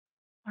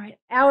All right,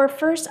 our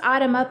first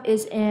item up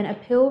is an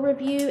appeal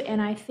review,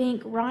 and I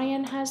think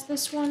Ryan has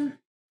this one.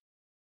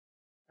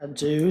 I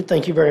do.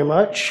 Thank you very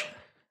much.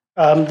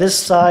 This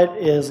site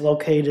is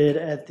located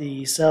at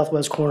the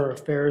southwest corner of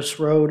Farris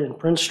Road and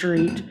Prince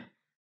Street.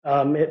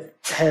 It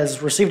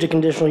has received a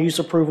conditional use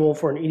approval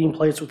for an eating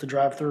place with a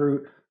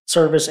drive-through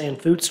service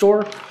and food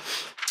store.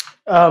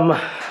 The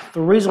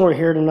reason we're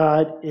here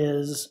tonight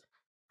is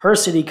per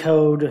city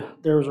code,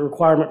 there was a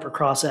requirement for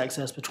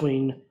cross-access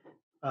between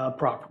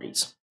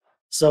properties.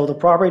 So the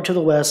property to the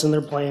west in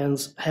their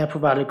plans have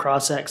provided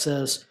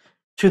cross-access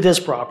to this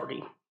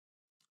property.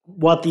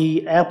 What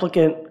the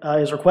applicant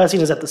is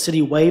requesting is that the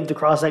city waive the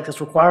cross-access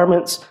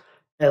requirements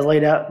as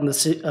laid out in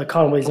the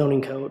Conway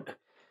zoning code.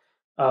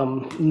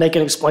 They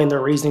can explain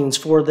their reasonings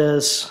for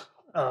this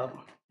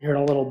here in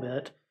a little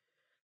bit.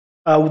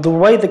 The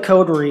way the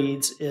code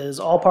reads is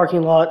all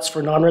parking lots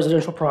for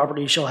non-residential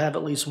properties shall have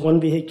at least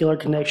one vehicular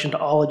connection to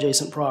all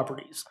adjacent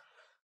properties.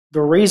 The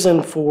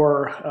reason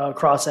for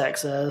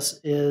cross-access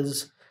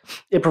is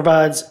it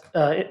provides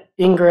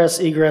ingress,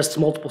 egress to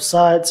multiple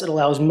sites. It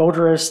allows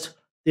motorists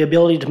the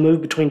ability to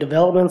move between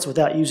developments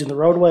without using the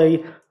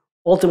roadway,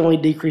 ultimately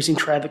decreasing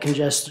traffic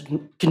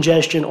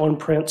congestion on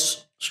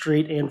Prince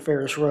Street and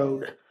Farris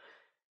Road.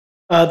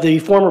 The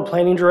former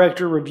planning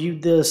director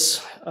reviewed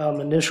this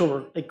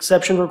initial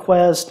exception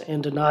request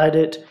and denied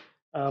it,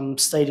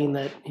 stating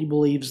that he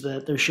believes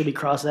that there should be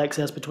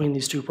cross-access between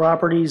these two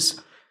properties.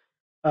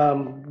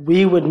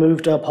 We would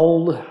move to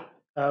uphold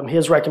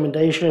his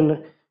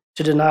recommendation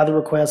to deny the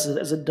request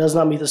as it does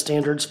not meet the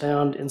standards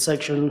found in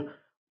section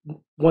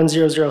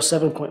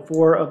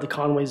 1007.4 of the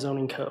Conway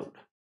zoning code.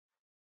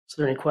 Is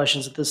there any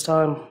questions at this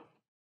time?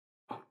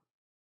 Do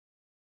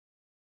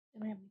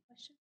we have any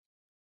questions?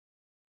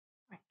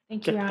 All right,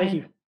 thank you, Ryan. Thank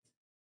you.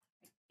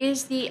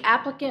 Is the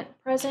applicant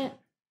present?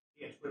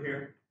 Yes, we're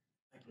here.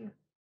 Thank you.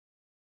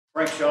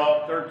 Frank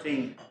Shaw,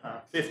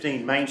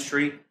 1315 Main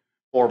Street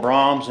for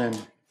Braum's,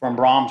 and from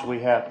Braum's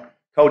we have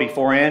Cody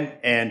Foran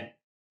and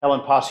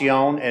Helen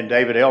Passion and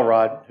David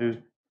Elrod who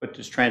put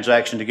this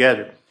transaction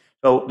together.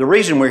 So the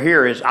reason we're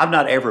here is I've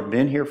not ever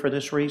been here for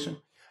this reason.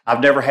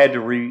 I've never had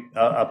to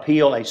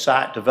appeal a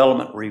site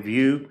development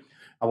review.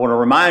 I want to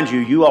remind you,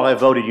 you all have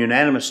voted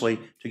unanimously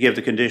to give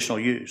the conditional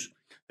use.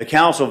 The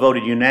council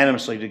voted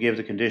unanimously to give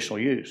the conditional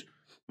use.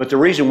 But the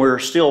reason we're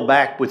still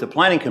back with the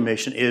Planning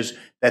Commission is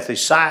that the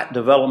site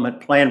development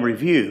plan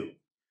review,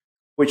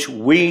 which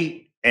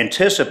we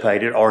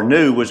anticipated or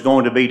knew was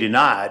going to be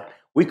denied,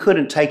 we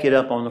couldn't take it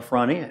up on the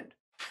front end.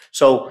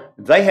 So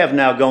they have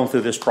now gone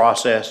through this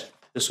process.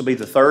 This will be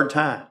the third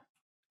time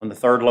on the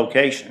third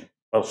location,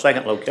 well,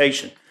 second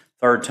location,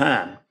 third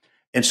time.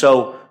 And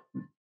so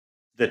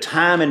the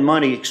time and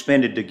money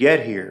expended to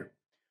get here,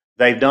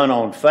 they've done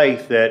on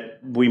faith that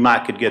we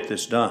might could get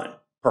this done,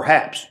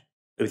 perhaps,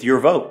 with your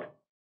vote.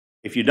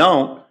 If you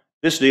don't,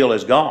 this deal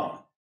is gone.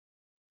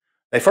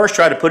 They first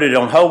tried to put it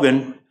on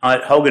Hogan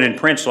and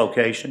Prince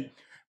location,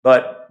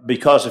 but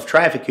because of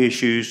traffic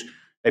issues,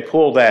 they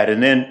pulled that.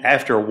 And then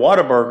after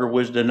Whataburger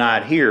was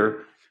denied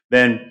here,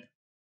 then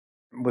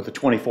with a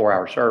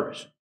 24-hour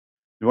service.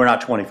 We're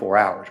not 24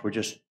 hours. We're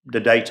just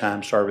the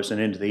daytime service and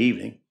into the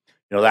evening.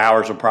 You know, the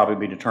hours will probably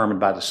be determined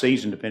by the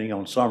season, depending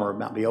on summer. It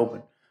might be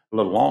open a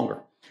little longer.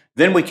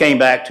 Then they came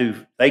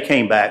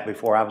back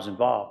before I was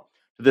involved,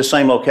 to this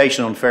same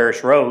location on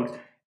Farris Road,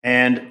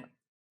 and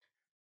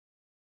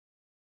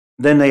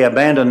then they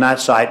abandoned that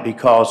site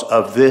because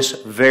of this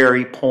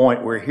very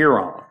point we're here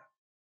on,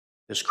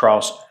 this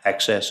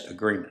cross-access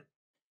agreement.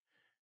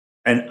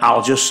 And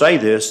I'll just say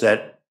this,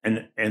 that,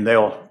 and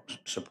they'll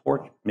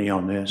support me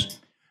on this.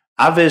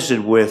 I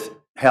visited with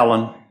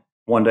Helen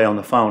one day on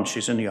the phone.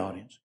 She's in the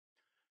audience.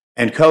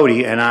 And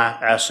Cody, and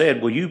I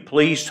said, will you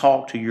please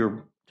talk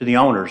to the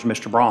owners,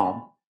 Mr.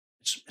 Braum.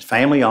 It's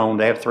family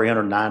owned. They have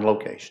 309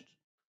 locations.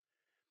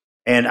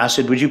 And I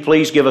said, would you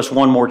please give us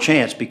one more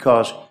chance,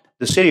 because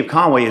the city of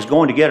Conway is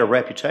going to get a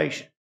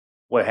reputation,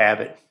 we'll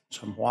have it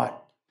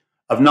somewhat,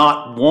 of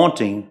not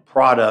wanting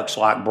products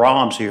like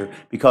Braum's here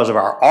because of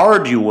our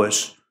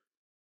arduous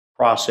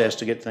process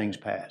to get things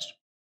passed.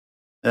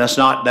 And that's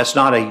not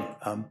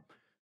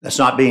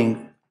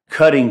being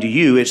cutting to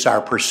you. It's our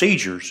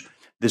procedures.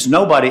 There's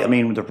nobody. I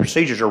mean, the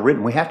procedures are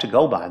written. We have to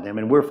go by them,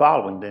 and we're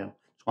following them.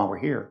 That's why we're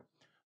here.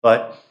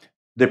 But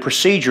the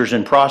procedures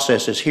and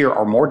processes here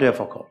are more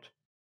difficult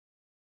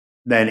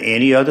than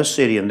any other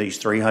city in these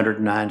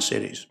 309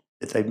 cities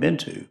that they've been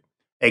to,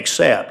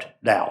 except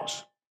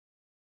Dallas.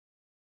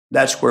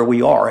 That's where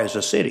we are as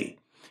a city.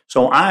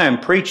 So I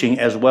am preaching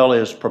as well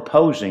as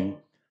proposing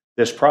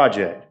this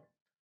project.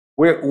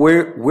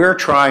 We're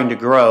trying to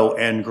grow,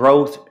 and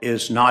growth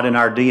is not in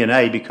our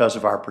DNA because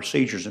of our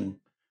procedures and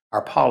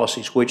our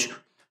policies, which,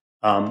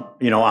 I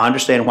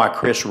understand why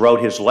Chris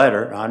wrote his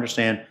letter. I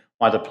understand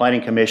why the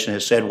Planning Commission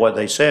has said what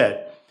they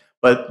said.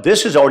 But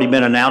this has already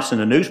been announced in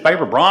the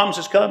newspaper. Braum's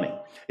is coming.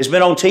 It's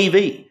been on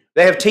TV.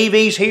 They have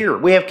TVs here.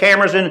 We have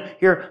cameras in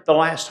here the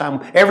last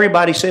time.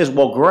 Everybody says,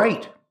 well,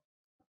 great.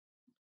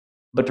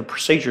 But the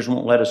procedures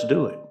won't let us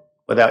do it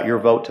without your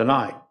vote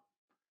tonight.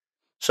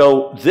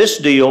 So this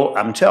deal,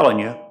 I'm telling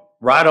you,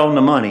 right on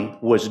the money,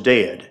 was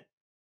dead.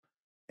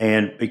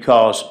 And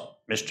because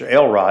Mr.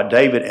 Elrod,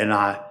 David, and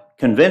I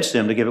convinced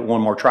them to give it one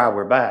more try,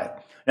 we're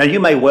back. Now, you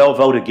may well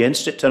vote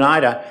against it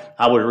tonight.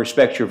 I would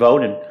respect your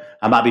vote, and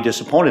I might be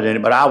disappointed in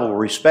it, but I will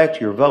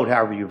respect your vote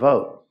however you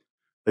vote.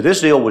 But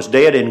this deal was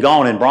dead and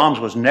gone, and Braum's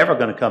was never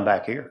going to come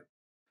back here.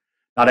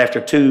 Not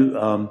after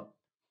two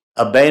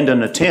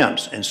abandoned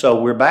attempts. And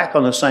so we're back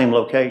on the same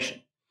location.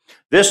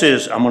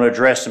 I'm going to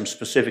address some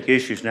specific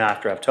issues now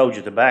after I've told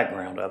you the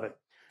background of it.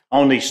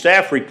 On the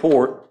staff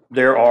report,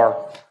 there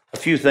are a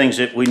few things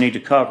that we need to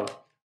cover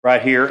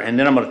right here, and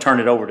then I'm going to turn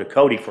it over to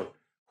Cody for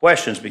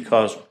questions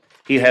because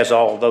he has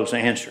all of those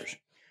answers.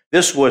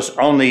 This was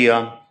on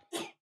the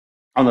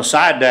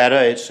side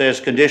data. It says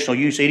conditional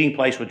use eating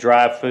place with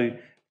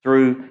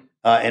drive-through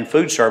and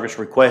food service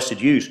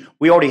requested use.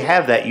 We already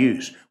have that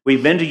use.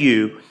 We've been to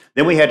you,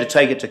 then we had to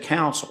take it to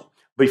council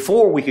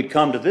before we could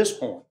come to this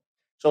point.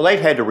 So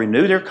they've had to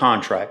renew their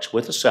contracts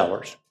with the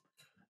sellers.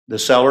 The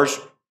sellers,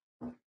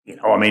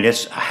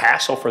 it's a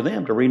hassle for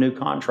them to renew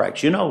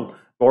contracts. You know,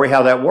 Lori,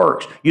 how that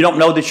works. You don't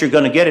know that you're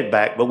going to get it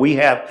back, but we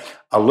have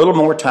a little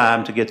more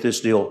time to get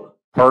this deal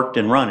perked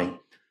and running.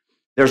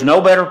 There's no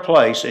better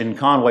place in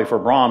Conway for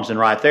Braum's than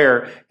right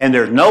there, and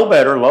there's no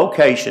better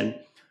location.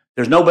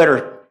 There's no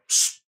better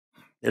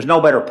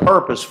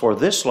purpose for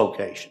this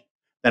location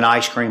than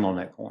ice cream on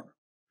that corner.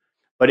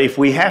 But if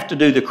we have to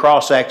do the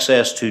cross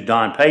access to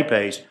Don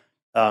Pepe's,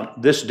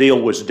 this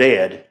deal was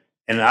dead,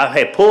 and I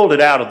had pulled it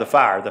out of the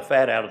fire, the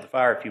fat out of the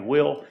fire, if you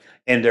will,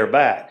 and they're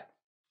back.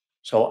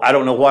 So I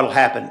don't know what will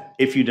happen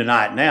if you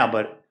deny it now,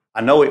 but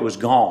I know it was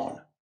gone.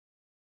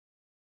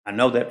 I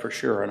know that for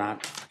sure, and I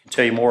can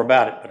tell you more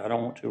about it, but I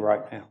don't want to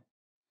right now.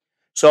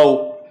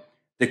 So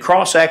the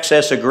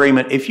cross-access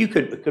agreement, if you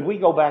could we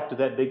go back to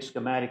that big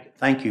schematic?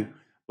 Thank you,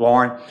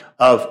 Lauren.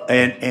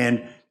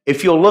 And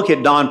if you'll look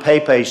at Don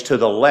Pepe's to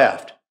the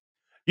left,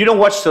 you know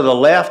what's to the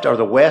left or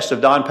the west of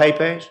Don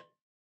Pepe's?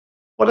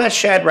 Well, that's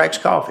Shadrack's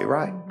Coffee,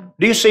 right?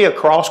 Do you see a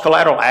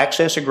cross-collateral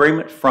access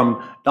agreement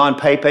from Don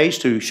Pepe's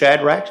to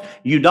Shadrack's?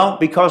 You don't,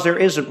 because there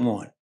isn't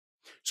one.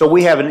 So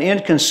we have an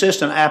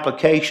inconsistent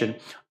application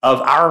of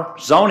our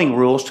zoning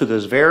rules to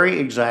this very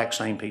exact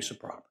same piece of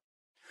property.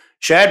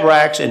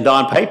 Shadrack's and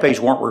Don Pepe's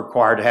weren't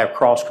required to have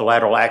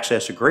cross-collateral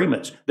access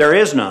agreements. There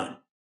is none.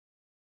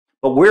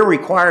 But we're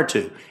required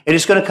to. And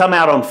it's going to come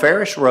out on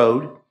Farris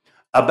Road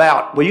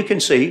about, well, you can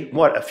see,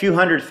 a few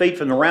hundred feet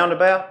from the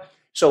roundabout?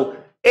 So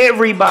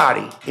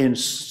everybody in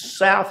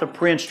south of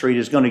Prince Street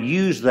is going to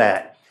use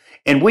that.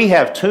 And we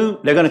have two,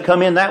 they're going to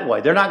come in that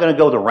way. They're not going to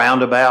go the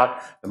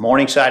roundabout, the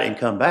Morningside, and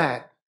come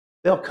back.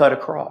 They'll cut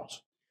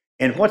across.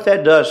 And what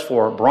that does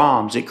for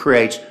Braum's, it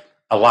creates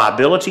a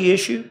liability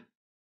issue.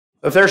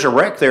 If there's a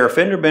wreck there, a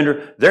fender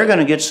bender, they're going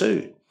to get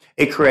sued.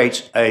 It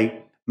creates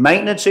a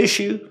maintenance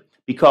issue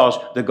because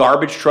the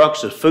garbage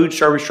trucks, the food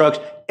service trucks,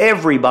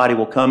 everybody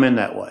will come in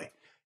that way.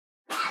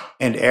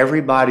 And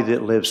everybody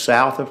that lives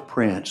south of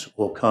Prince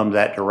will come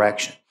that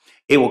direction.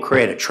 It will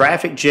create a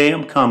traffic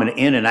jam coming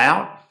in and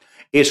out.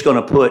 It's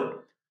going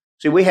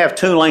to we have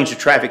 2 lanes of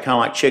traffic, kind of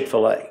like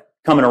Chick-fil-A,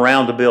 coming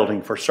around the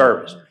building for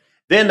service.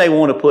 Then they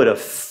want to put a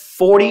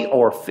 40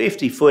 or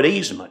 50-foot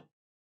easement,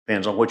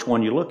 depends on which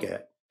one you look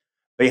at,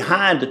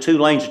 behind the 2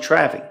 lanes of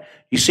traffic.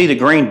 You see the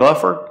green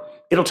buffer?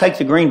 It'll take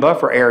the green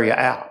buffer area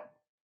out.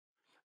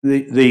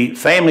 The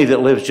family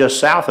that lives just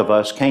south of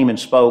us came and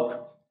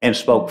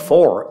spoke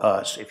for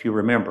us, if you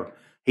remember.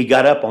 He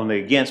got up on the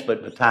against,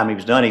 but by the time he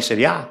was done, he said,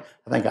 yeah,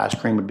 I think ice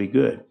cream would be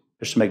good.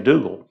 Mr.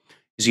 McDougal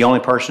is the only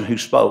person who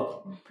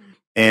spoke.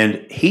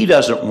 And he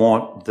doesn't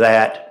want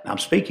that, I'm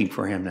speaking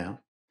for him now,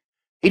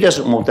 he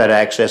doesn't want that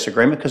access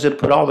agreement because it'll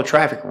put all the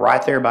traffic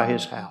right there by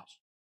his house.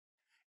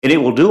 And it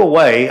will do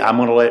away, I'm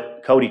going to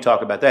let Cody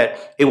talk about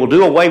that, it will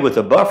do away with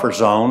the buffer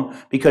zone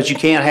because you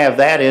can't have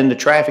that in the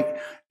traffic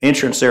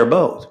entrance there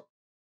both.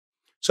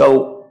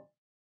 So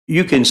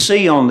you can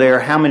see on there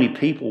how many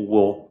people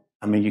will,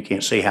 you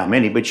can't see how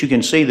many, but you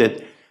can see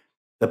that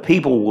the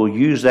people will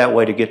use that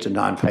way to get to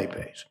Don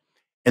Pepe's.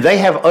 And they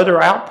have other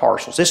out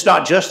parcels. It's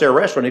not just their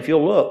restaurant. If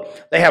you'll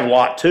look, they have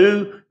lot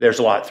 2, there's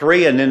lot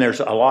 3, and then there's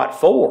a lot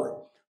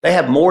 4. They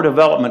have more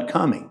development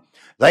coming.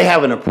 They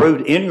have an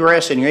approved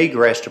ingress and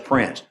egress to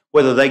Prince,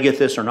 whether they get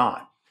this or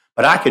not.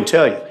 But I can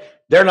tell you,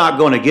 they're not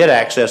going to get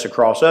access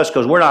across us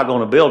because we're not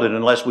going to build it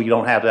unless we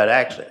don't have that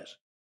access.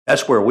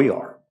 That's where we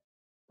are.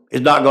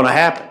 It's not going to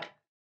happen.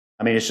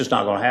 It's just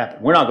not going to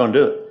happen. We're not going to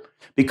do it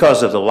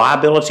because of the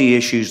liability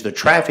issues, the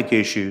traffic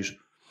issues.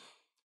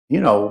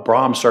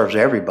 Braum serves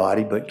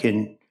everybody, but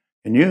can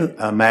you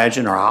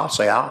imagine, or I'll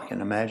say I can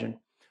imagine,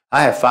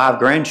 I have 5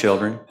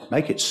 grandchildren,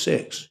 make it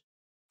 6,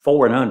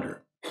 4 and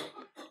under.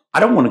 I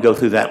don't want to go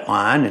through that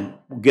line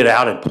and get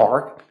out and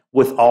park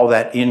with all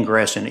that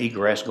ingress and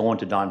egress going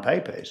to Don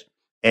Pepe's.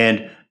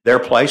 And their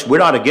place, we're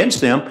not against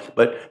them,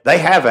 but they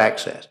have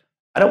access.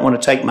 I don't want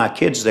to take my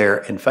kids there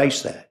and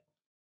face that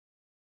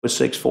with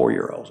 6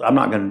 4-year-olds. I'm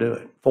not going to do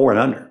it, 4 and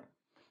under.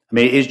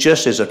 It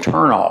just is a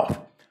turnoff.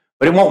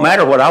 But it won't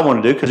matter what I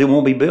want to do because it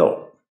won't be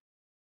built.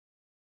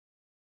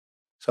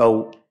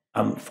 So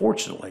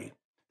Unfortunately,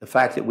 the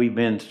fact that we've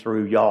been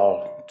through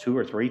y'all 2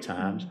 or 3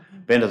 times,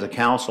 been to the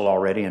council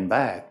already and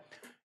back,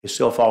 it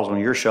still falls on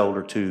your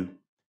shoulder to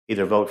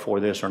either vote for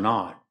this or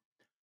not.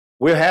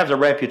 We have the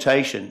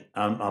reputation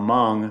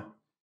among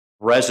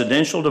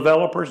residential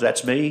developers,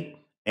 that's me,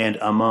 and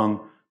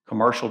among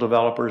commercial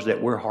developers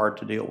that we're hard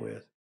to deal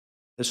with.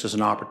 This is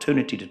an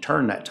opportunity to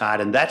turn that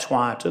tide, and that's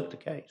why I took the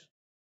case.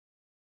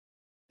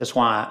 That's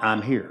why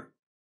I'm here,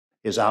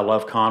 is I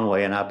love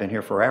Conway and I've been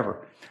here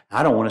forever.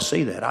 I don't want to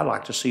see that. I'd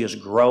like to see us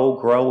grow,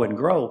 grow, and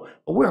grow,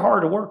 but we're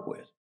hard to work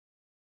with.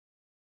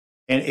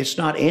 And it's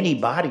not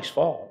anybody's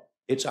fault.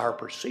 It's our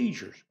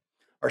procedures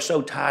are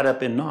so tied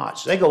up in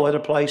knots. They go other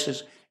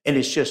places and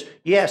it's just,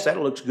 yes,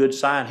 that looks good,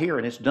 sign here,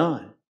 and it's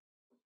done.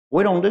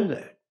 We don't do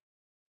that.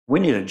 We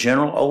need a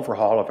general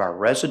overhaul of our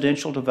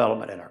residential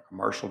development and our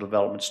commercial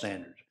development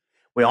standards.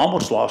 We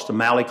almost lost the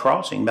Malley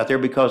Crossing out there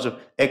because of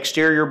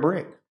exterior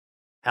brick.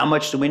 How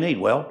much do we need?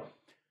 Well,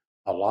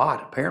 a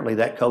lot. Apparently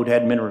that code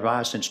hadn't been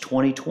revised since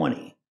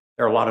 2020.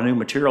 There are a lot of new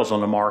materials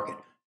on the market,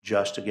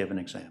 just to give an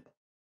example.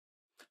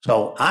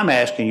 So I'm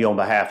asking you on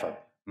behalf of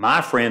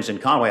my friends in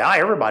Conway,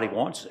 everybody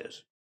wants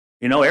this.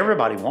 You know,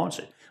 everybody wants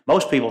it.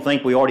 Most people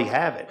think we already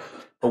have it,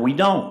 but we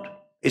don't.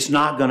 It's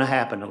not going to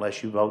happen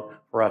unless you vote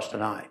for us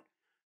tonight.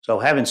 So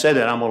having said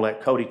that, I'm going to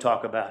let Cody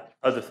talk about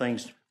other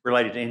things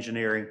related to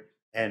engineering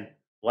and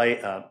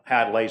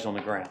how it lays on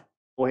the ground.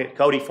 Go ahead,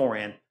 Cody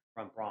Foran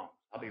from Braum.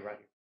 I'll be right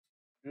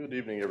here. Good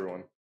evening,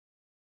 everyone.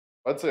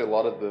 I'd say a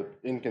lot of the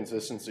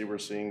inconsistency we're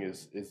seeing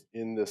is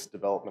in this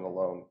development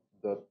alone.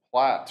 The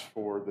plat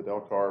for the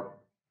Delcar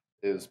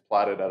is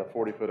platted at a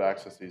 40-foot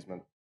access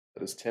easement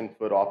that is 10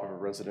 foot off of a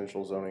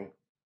residential zoning.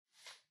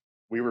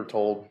 We were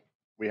told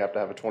we have to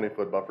have a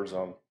 20-foot buffer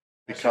zone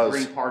because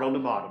green part on the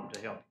bottom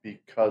to help.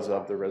 Because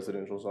of the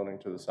residential zoning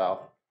to the south.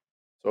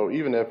 So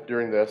even if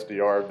during the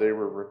SDR they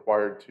were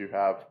required to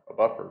have a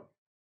buffer,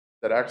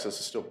 that access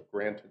is still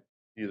granted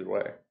either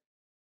way.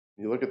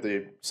 You look at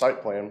the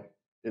site plan,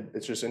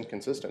 it's just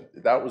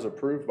inconsistent. That was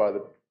approved by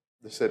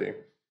the city.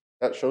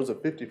 That shows a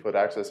 50-foot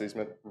access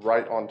easement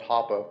right on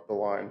top of the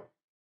line.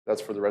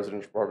 That's for the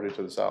residential property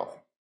to the south.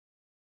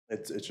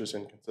 It's just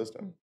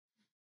inconsistent.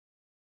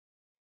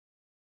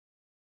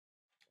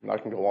 And I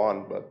can go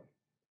on, but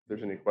if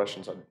there's any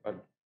questions, I'd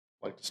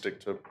like to stick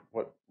to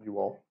what you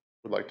all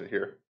would like to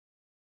hear.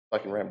 I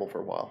can ramble for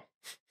a while.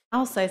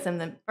 I'll say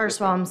something. First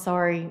of all, I'm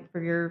sorry for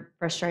your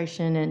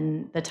frustration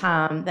and the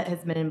time that has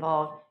been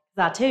involved.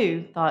 I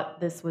too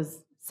thought this was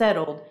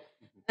settled.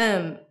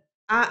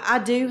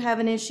 I do have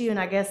an issue, and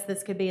I guess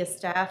this could be a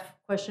staff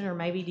question or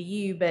maybe to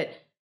you, but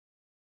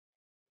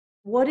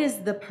what is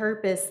the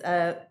purpose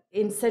of,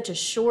 in such a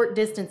short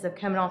distance of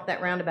coming off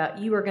that roundabout,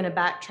 you are going to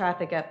back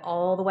traffic up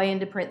all the way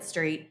into Prince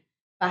Street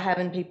by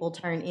having people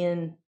turn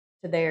in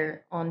to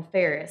there on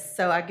Farris?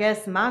 So I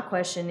guess my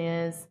question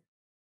is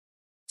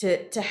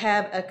to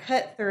have a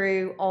cut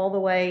through all the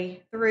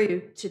way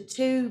through to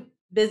 2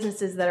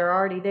 businesses that are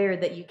already there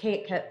that you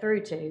can't cut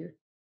through to.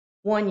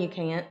 1, you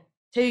can't.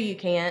 2, you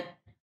can't.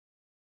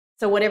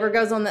 So whatever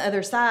goes on the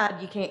other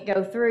side, you can't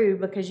go through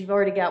because you've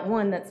already got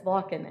one that's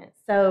blocking it.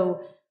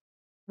 So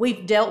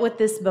we've dealt with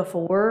this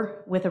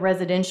before with a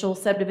residential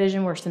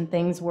subdivision where some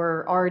things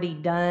were already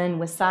done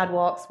with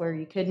sidewalks where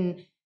you couldn't.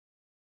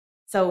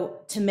 So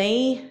to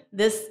me,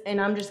 this,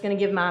 and I'm just going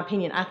to give my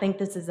opinion, I think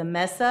this is a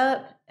mess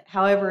up.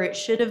 However, it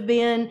should have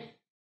been.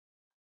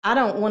 I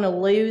don't want to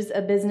lose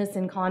a business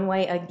in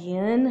Conway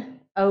again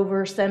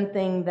over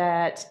something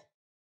that,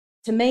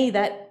 to me,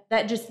 that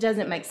just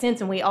doesn't make sense.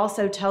 And we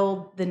also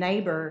told the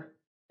neighbor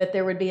that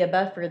there would be a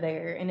buffer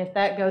there. And if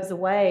that goes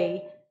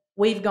away,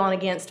 we've gone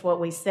against what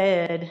we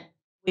said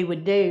we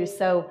would do.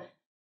 So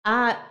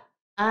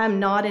I'm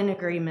not in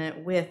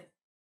agreement with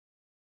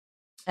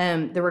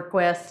the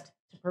request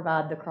to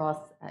provide the cross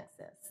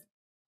access.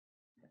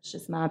 That's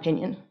just my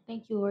opinion.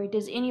 Thank you, Lori.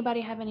 Does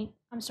anybody have any,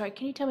 I'm sorry,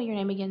 can you tell me your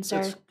name again,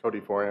 sir? It's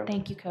Cody Foran.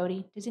 Thank you,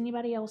 Cody. Does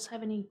anybody else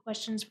have any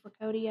questions for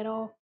Cody at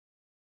all?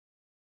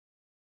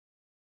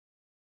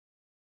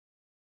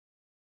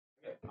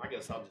 I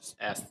guess I'll just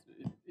ask,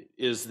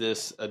 is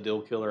this a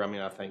deal killer? I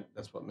mean, I think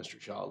that's what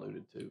Mr. Shaw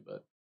alluded to,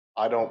 but.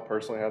 I don't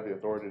personally have the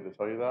authority to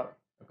tell you that.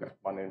 Okay.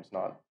 My name's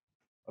not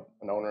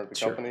an owner of the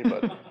Sure. company,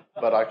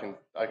 but I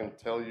can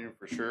tell you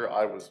for sure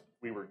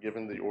we were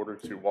given the order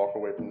to walk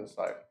away from the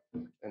site,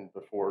 and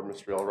before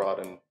Mr. Elrod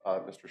and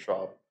Mr.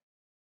 Shaw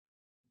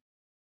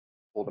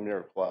pulled a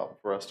miracle out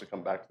for us to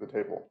come back to the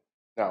table.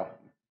 Now,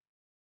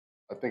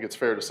 I think it's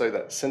fair to say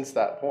that since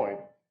that point,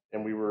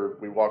 and we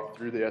walked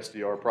through the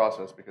SDR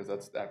process because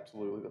that's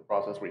absolutely the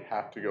process we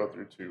have to go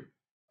through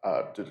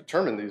to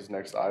determine these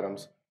next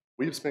items.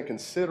 We've spent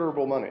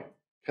considerable money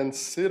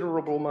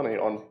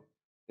on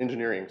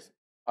engineering.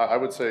 I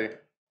would say,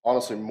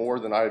 honestly, more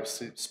than I've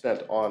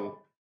spent on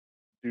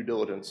due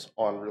diligence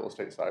on real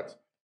estate sites.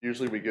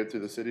 Usually we get through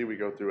the city, we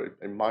go through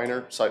a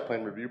minor site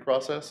plan review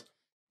process,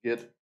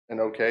 get an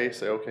okay,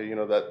 say, okay, you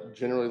know, that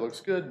generally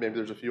looks good. Maybe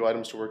there's a few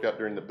items to work out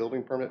during the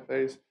building permit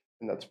phase,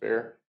 and that's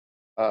fair.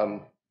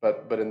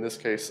 But in this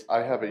case, I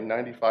have a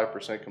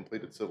 95%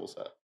 completed civil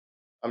set.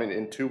 I mean,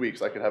 in 2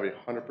 weeks, I could have a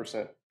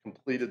 100%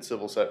 completed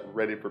civil set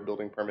ready for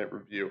building permit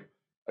review.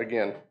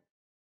 Again,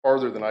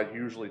 farther than I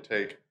usually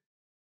take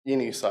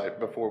any site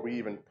before we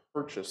even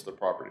purchase the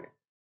property.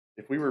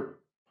 If we were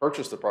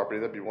purchase the property,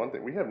 that'd be one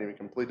thing. We haven't even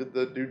completed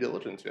the due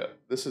diligence yet.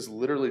 This is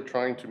literally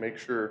trying to make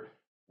sure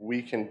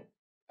we can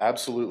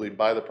absolutely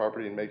buy the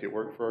property and make it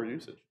work for our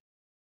usage.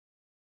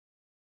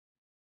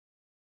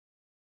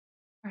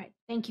 All right,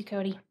 thank you,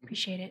 Cody.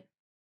 Appreciate it.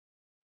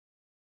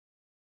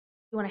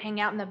 You want to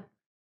hang out in the,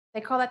 they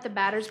call that the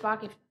batter's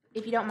box.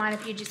 If you don't mind,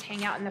 if you just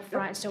hang out in the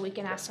front so we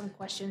can ask some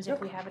questions if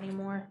we have any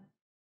more.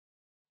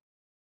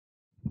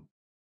 All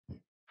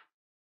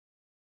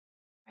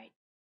right.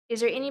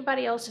 Is there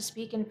anybody else to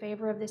speak in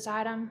favor of this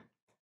item?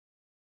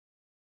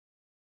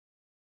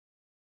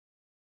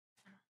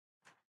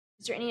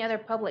 Is there any other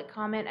public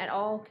comment at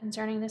all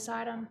concerning this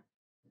item?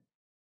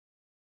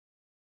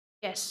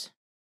 Yes.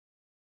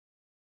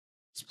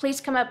 So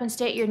please come up and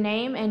state your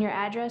name and your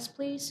address,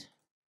 please.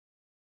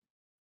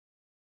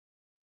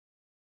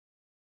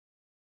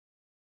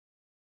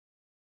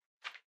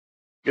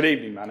 Good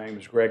evening. My name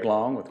is Greg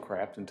Long with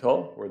Craft and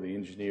Toll. We're the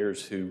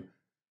engineers who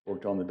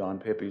worked on the Don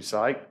Pepe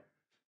site.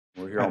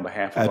 We're here on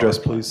behalf of address,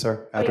 our please,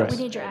 sir. Wait, Address.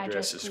 we need your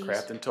address, is please.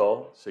 Craft and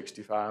Toll,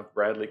 65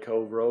 Bradley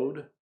Cove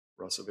Road,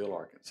 Russellville,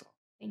 Arkansas.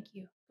 Thank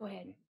you. Go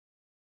ahead.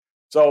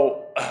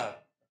 So,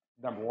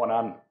 number one,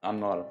 I'm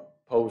not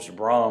opposed to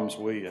Braum's.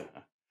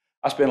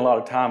 I spent a lot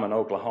of time in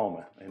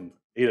Oklahoma and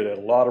eat at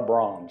a lot of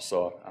Braum's,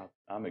 so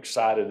I'm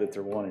excited that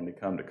they're wanting to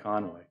come to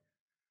Conway.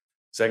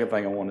 Second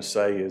thing I want to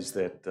say is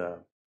that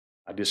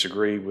I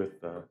disagree with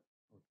the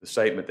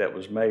statement that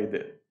was made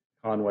that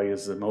Conway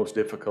is the most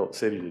difficult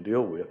city to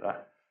deal with.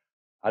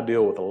 I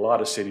deal with a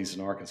lot of cities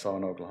in Arkansas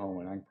and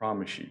Oklahoma, and I can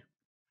promise you,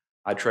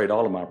 I trade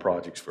all of my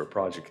projects for a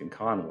project in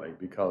Conway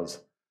because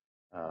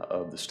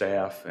of the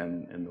staff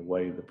and the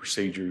way the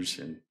procedures,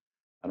 and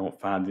I don't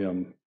find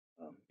them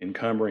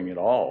encumbering at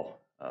all.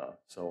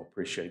 So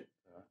appreciate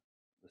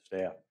the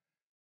staff.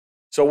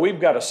 So we've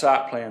got a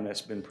site plan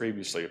that's been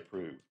previously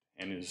approved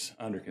and is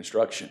under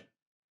construction.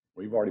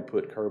 We've already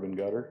put curb and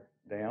gutter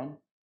down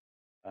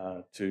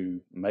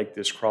to make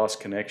this cross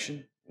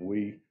connection.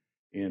 We,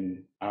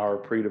 in our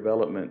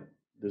pre-development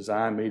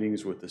design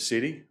meetings with the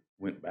city,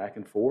 went back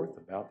and forth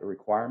about the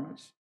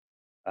requirements.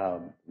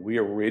 We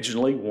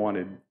originally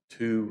wanted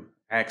 2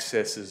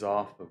 accesses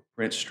off of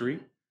Prince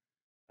Street.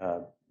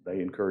 They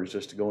encouraged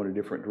us to go in a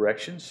different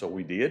direction, so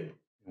we did.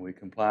 And we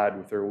complied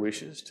with their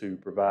wishes to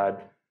provide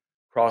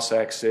cross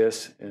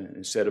access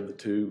instead of the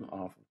 2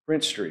 off of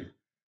Prince Street.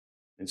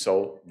 And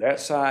so that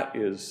site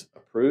is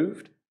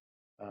approved.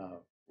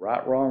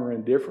 Right, wrong, or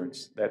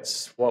indifference,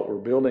 that's what we're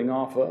building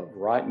off of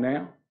right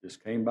now.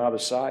 Just came by the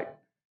site.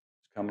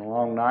 It's coming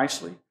along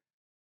nicely.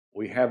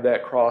 We have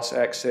that cross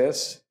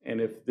access, and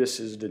if this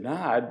is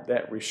denied,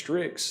 that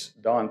restricts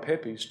Don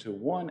Pepe's to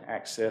 1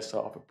 access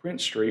off of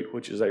Prince Street,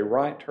 which is a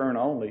right turn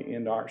only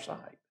into our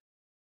site.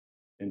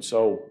 And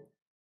so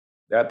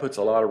that puts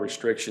a lot of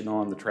restriction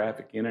on the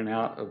traffic in and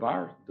out of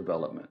our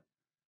development.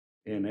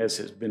 And as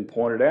has been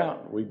pointed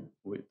out,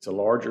 it's a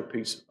larger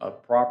piece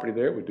of property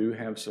there. We do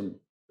have some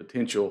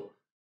potential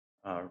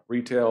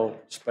retail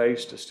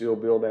space to still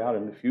build out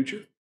in the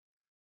future.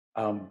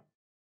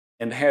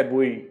 And had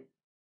we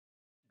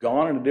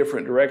gone in a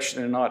different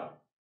direction and not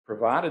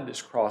provided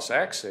this cross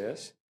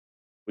access,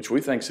 which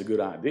we think is a good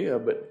idea,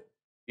 but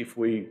if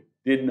we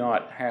did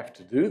not have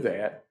to do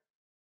that,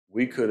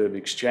 we could have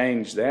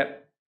exchanged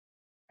that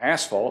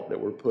asphalt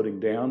that we're putting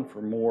down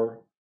for more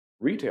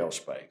retail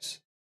space.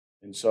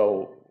 And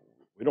so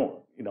we don't,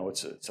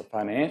 it's a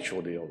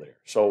financial deal there.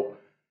 So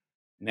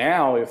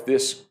now if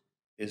this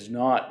is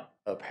not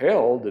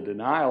upheld, the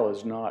denial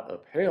is not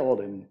upheld,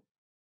 and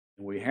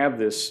we have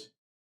this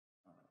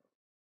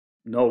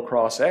no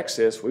cross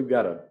access, we've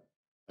got a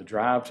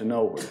drive to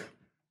nowhere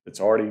that's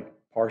already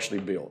partially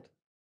built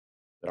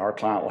that our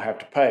client will have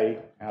to pay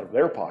out of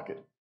their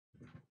pocket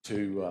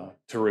to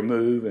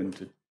remove and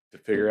to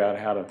figure out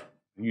how to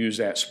use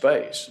that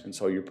space. And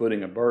so you're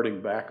putting a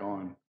burden back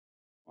on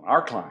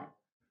our client.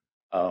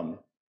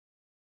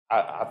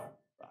 I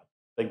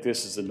think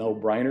this is a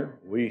no-brainer.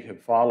 We have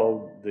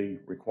followed the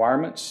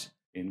requirements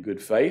in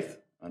good faith,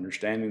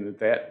 understanding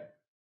that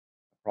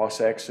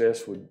cross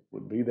access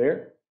would be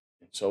there.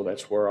 And so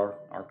that's where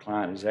our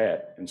client is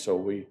at. And so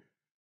we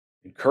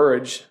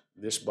encourage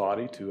this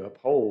body to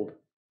uphold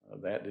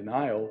that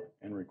denial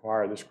and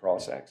require this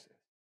cross access.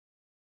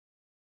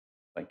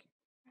 Thank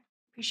you.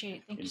 Appreciate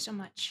it. Thank you so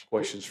much.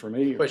 Questions for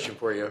me? Question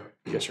for you.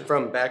 Yes, sir.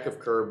 From back of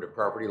curb to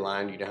property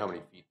line, do you know how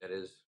many feet that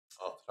is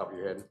off the top of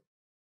your head?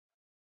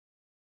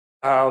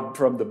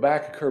 From the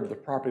back of curb to the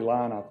property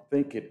line, I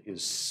think it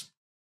is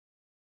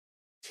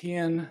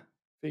 10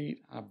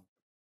 feet, I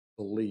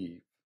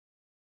believe.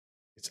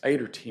 It's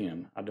 8 or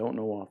 10. I don't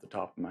know off the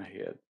top of my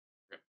head.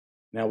 Okay.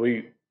 Now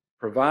we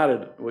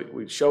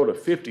showed a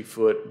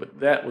 50-foot, but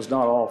that was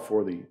not all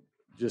for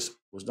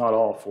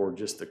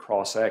just the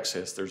cross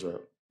access. There's a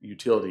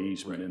utility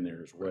easement in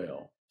there as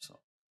well.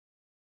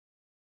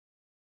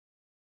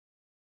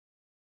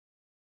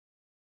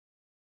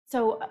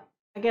 So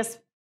I guess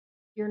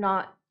you're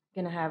not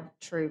going to have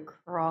true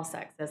cross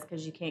access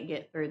because you can't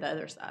get through the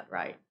other side,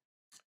 right?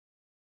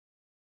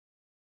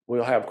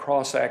 We'll have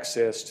cross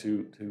access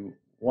to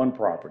one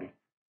property.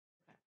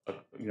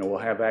 We'll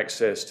have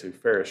access to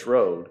Farris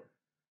Road.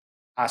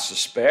 I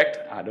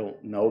suspect, I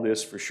don't know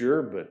this for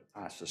sure, but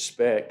I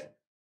suspect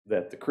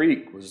that the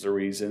creek was the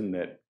reason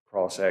that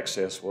cross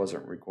access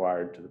wasn't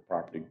required to the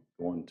property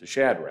going to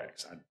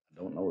Shadrack's. I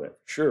don't know that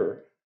for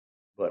sure,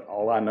 but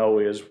all I know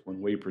is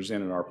when we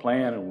presented our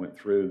plan and went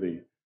through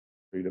the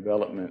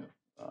redevelopment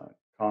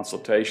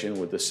consultation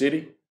with the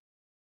city,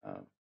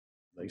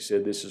 they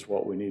said this is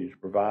what we needed to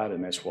provide,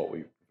 and that's what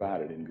we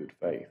provided in good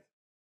faith.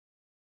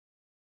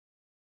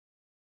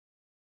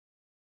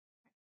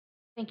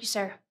 Thank you,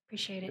 sir.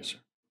 Appreciate it. Yes, sir.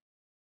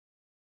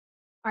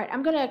 All right,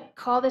 I'm going to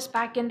call this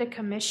back into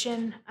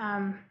commission.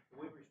 Can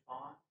we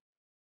respond?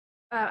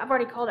 I've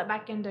already called it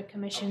back into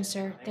commission,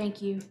 sir.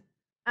 Thank you.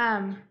 My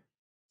mind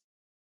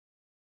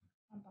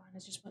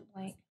has just went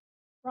blank.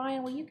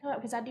 Ryan, will you come up?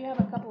 Because I do have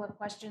a couple of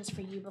questions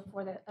for you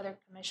before the other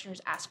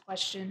commissioners ask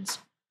questions.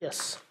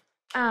 Yes.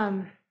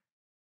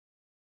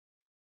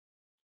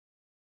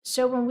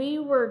 So when we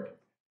were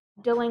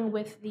dealing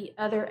with the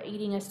other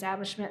eating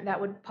establishment that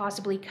would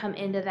possibly come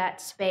into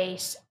that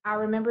space, I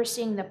remember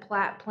seeing the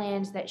plat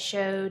plans that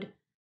showed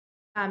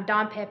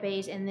Don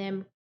Pepe's and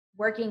them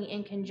working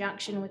in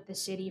conjunction with the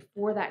city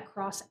for that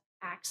cross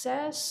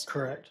access.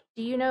 Correct.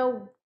 Do you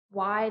know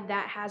why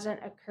that hasn't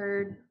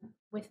occurred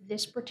with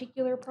this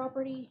particular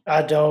property?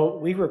 I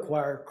don't. We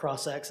require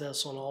cross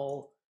access on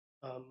all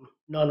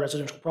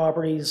non-residential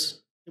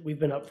properties. We've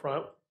been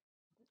upfront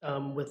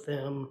with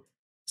them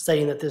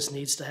stating that this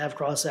needs to have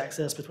cross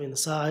access between the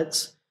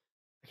sites.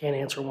 I can't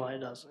answer why it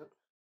doesn't.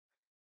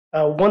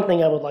 One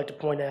thing I would like to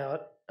point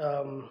out,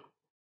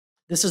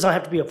 this does not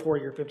have to be a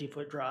 40 or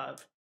 50-foot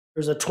drive.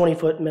 There's a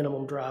 20-foot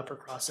minimum drive for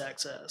cross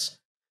access.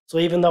 So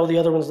even though the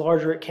other one's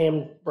larger, it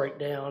can break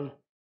down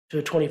to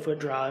a 20-foot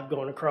drive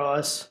going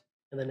across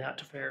and then out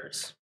to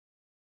Farris.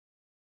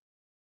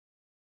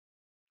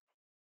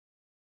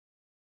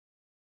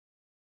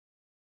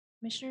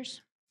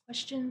 Commissioners,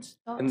 questions,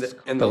 thoughts?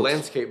 And the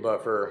landscape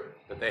buffer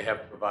that they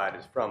have provided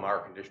is from our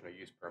conditional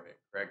use permit,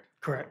 correct?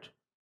 Correct.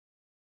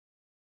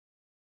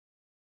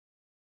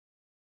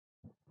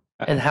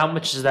 And how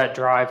much does that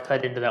drive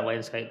cut into that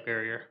landscape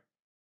barrier?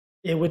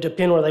 It would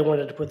depend where they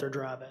wanted to put their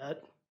drive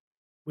at.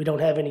 We don't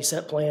have any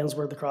set plans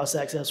where the cross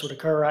access would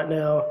occur right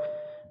now.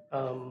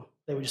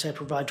 They would just have to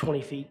provide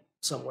 20 feet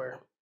somewhere.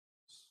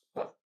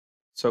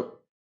 So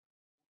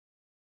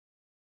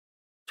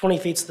 20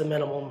 feet's the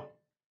minimum.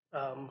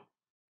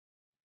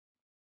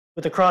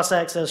 With the cross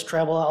access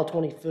travel aisle,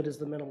 20 foot is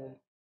the minimum.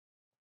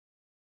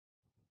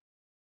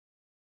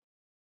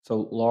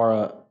 So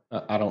Laura,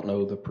 I don't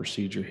know the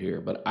procedure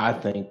here, but I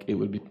think it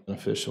would be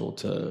beneficial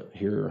to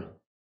hear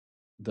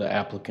the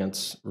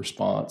applicant's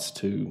response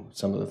to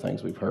some of the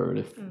things we've heard,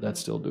 if that's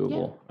still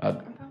doable. I'm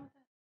fine with that.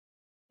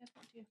 That's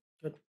fine too.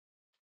 Good.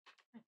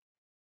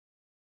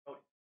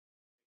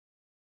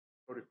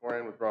 Cody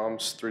Corian with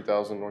Braum's,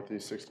 3000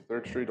 Northeast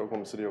 63rd Street,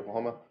 Oklahoma City,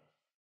 Oklahoma.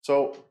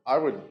 So I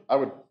would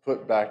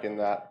put back in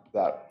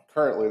that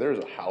currently there's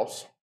a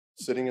house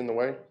sitting in the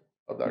way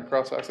of that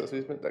cross-access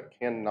easement that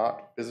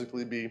cannot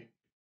physically be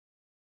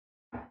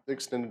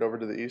extended over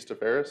to the east of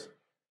Farris.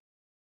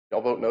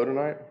 Y'all vote no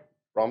tonight,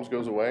 Braum's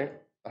goes away,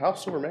 the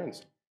house still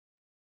remains.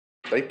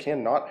 They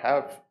cannot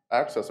have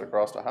access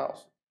across the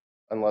house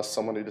unless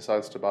somebody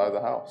decides to buy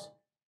the house.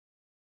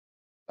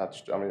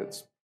 That's, I mean,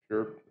 it's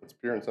pure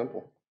and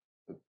simple.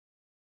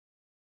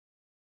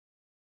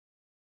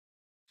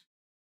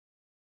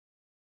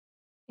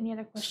 Any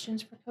other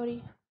questions for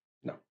Cody?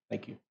 No,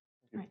 thank you.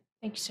 All right,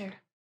 thank you, sir.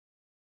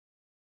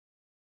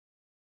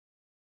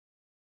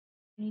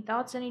 Any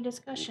thoughts, any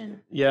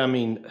discussion? Yeah, I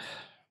mean,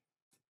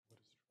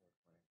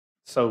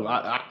 so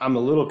I'm a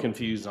little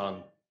confused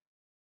on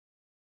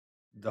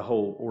the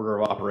whole order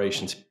of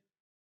operations,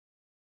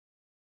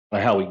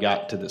 how we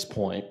got to this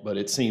point, but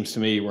it seems to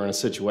me we're in a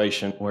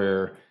situation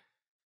where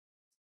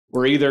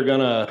we're either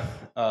gonna,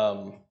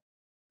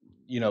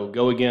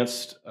 go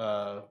against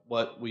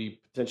what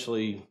we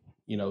potentially,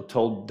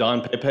 told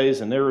Don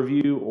Pepe's in their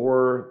review,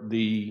 or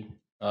the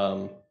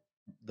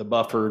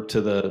buffer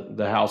to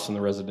the house in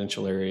the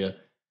residential area.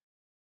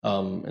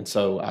 And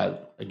so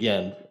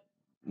again,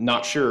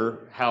 not sure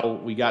how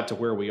we got to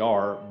where we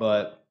are,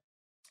 but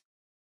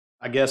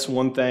I guess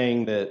one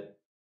thing that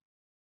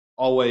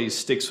always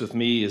sticks with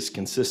me is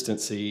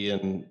consistency.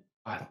 And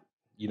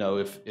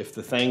if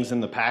the things in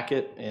the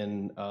packet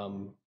and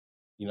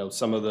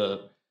some of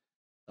the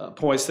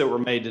points that were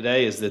made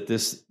today is that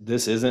this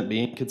isn't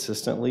being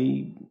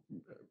consistently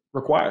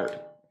required,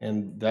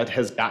 and that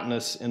has gotten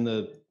us in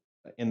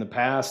the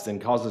past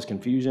and causes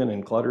confusion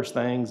and clutters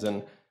things.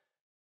 And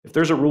if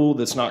there's a rule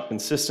that's not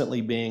consistently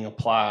being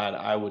applied,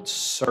 I would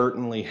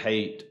certainly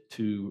hate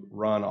to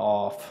run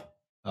off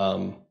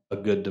a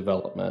good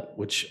development,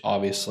 which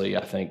obviously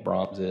I think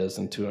Braum's is,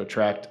 and to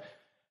attract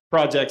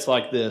projects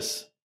like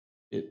this,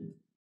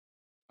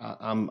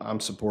 I'm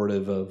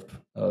supportive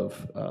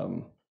of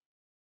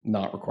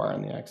not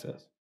requiring the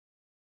access.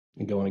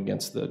 and going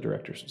against the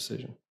director's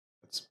decision.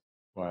 That's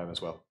where I am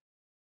as well.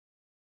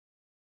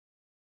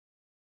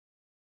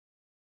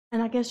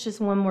 And I guess just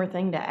one more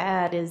thing to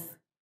add is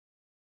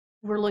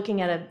we're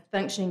looking at a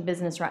functioning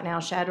business right now.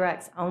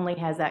 Shadrack's only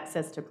has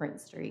access to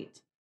Prince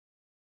Street.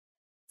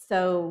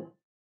 So,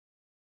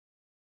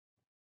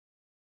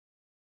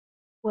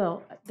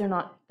 well,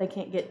 they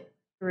can't get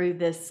through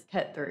this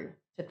cut through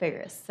to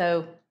Farris.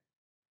 So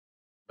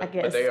I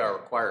guess. But they are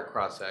required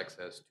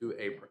cross-access to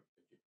a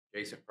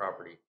adjacent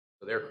property.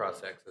 So their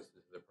cross-access to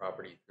the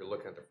property, if you're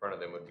looking at the front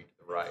of them, would be to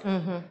the right.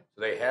 Mm-hmm.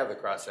 So they have the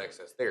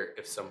cross-access there.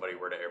 If somebody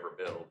were to ever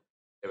build,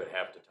 they would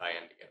have to tie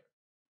in together.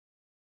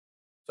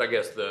 So I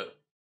guess the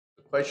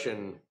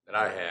question that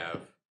I have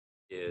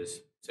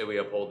is, say we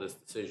uphold this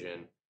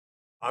decision,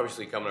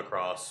 obviously coming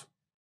across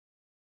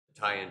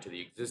to tie into the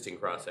existing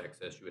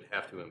cross-access, you would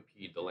have to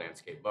impede the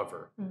landscape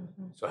buffer.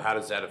 Mm-hmm. So how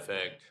does that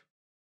affect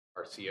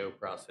our CO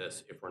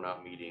process if we're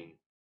not meeting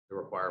the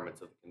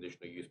requirements of the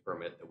conditional use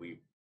permit that we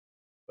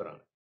put on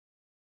it?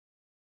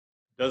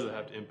 Doesn't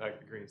have to impact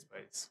the green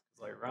space.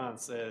 Like Ryan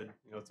said,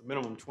 it's a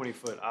minimum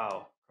 20-foot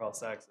aisle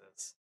cross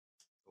access.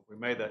 So if we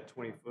made that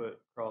 20-foot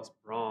across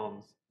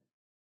Braum's,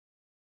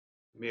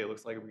 to me it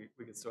looks like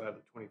we could still have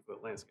the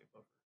 20-foot landscape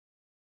buffer.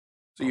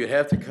 So you'd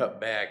have to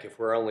cut back if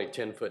we're only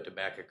 10 foot to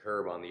back a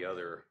curb on the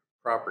other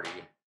property.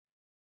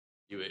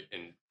 You would,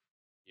 and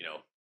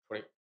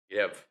 20.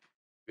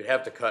 You'd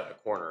have to cut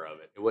a corner of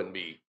it. It wouldn't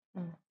be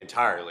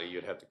entirely.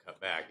 You'd have to cut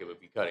back. It would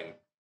be cutting a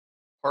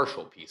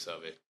partial piece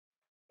of it,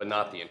 but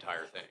not the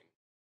entire thing.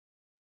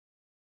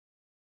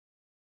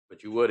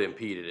 But you would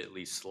impede it at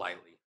least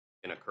slightly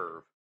in a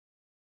curve.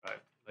 Right.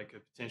 They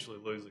could potentially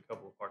lose a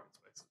couple of parking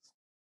spaces.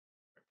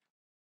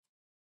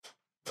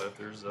 But if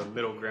there's a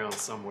middle ground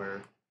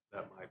somewhere,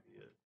 that might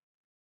be it.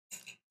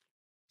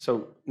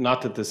 So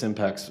not that this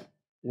impacts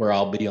where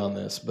I'll be on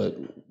this, but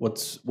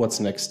what's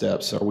next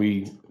steps?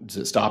 Does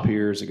it stop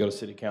here? Does it go to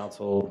city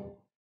council?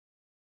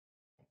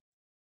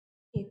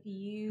 If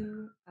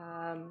you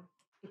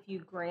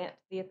grant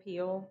the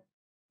appeal,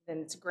 then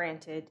it's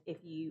granted. If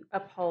you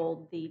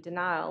uphold the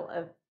denial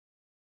of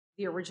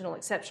the original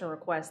exception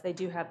request, they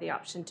do have the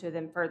option to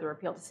then further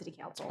appeal to city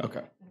council.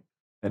 Okay.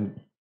 And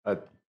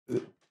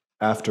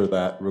after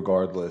that,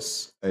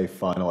 regardless, a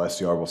final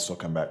SDR will still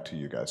come back to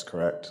you guys,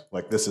 correct?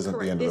 Like this isn't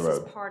Correct. the end of the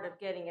road. This is part of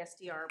getting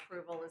SDR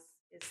approval is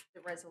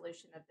the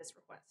resolution of this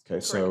request.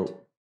 Okay, Correct. so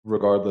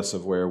regardless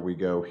of where we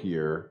go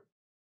here,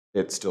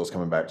 it still is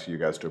coming back to you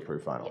guys to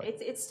approve finally.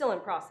 Yeah, it's still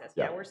in process.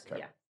 Yeah, Yeah, we're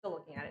okay. still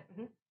looking at it.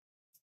 Mm-hmm.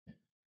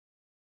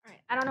 All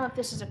right, I don't know if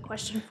this is a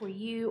question for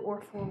you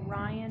or for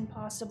Ryan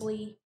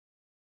possibly.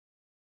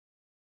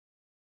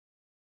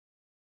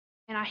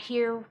 And I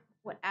hear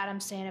what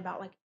Adam's saying about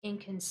like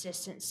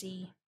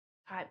inconsistency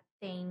type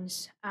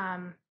things.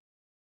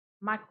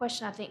 My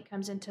question I think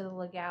comes into the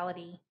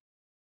legality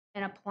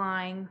and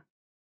applying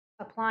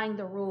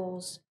the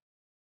rules.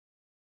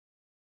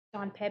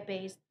 Don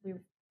Pepe's, we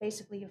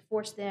basically have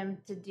forced them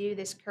to do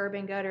this curb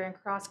and gutter and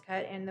cross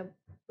cut, and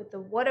with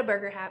the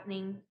Whataburger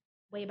happening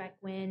way back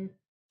when,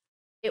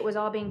 it was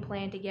all being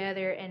planned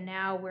together, and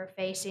now we're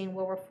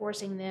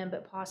forcing them,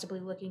 but possibly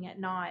looking at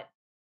not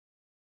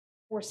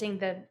forcing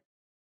the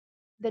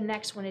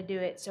next one to do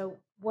it. So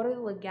what are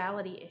the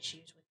legality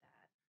issues with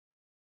that?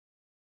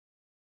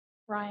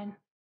 Ryan,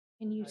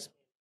 can you?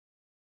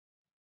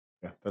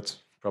 Yeah, that's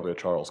probably a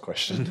Charles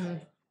question. Mm-hmm.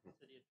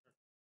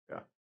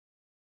 Yeah.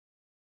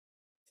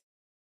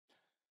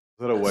 Is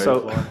that a wave?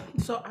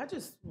 So I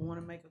just want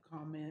to make a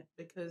comment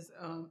because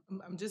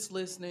I'm just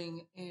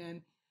listening,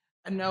 and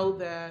I know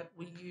that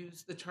we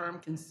use the term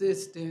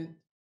consistent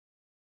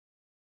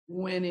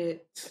when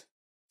it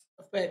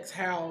affects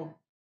how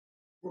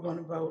we're going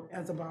to vote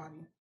as a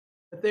body.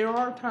 But there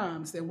are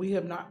times that we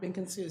have not been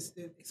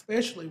consistent,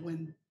 especially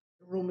when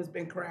the room has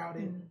been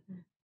crowded.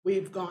 Mm-hmm.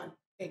 We've gone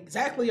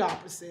exactly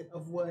opposite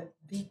of what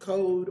the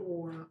code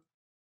or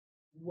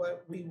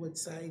what we would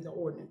say the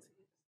ordinance is.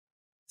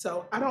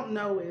 So I don't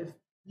know if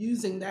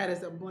using that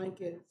as a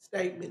blanket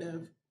statement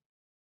of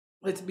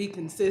let's be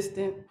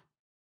consistent,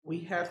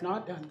 we have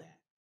not done that.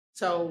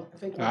 So I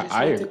think we just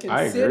need to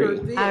consider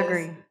this. I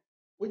agree.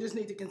 We just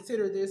need to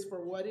consider this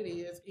for what it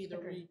is. Either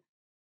you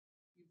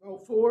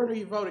vote for it or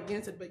you vote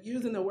against it, but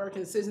using the word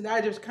consistent,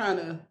 I just kind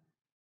of,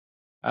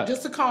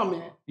 just a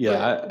comment.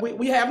 Yeah.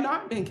 We have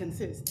not been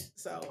consistent,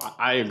 so.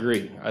 I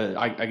agree.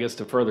 I guess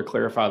to further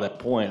clarify that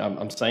point,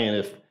 I'm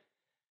saying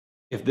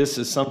if this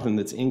is something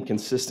that's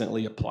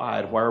inconsistently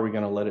applied, why are we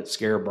going to let it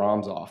scare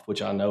Braum's off,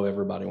 which I know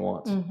everybody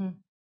wants? Mm-hmm.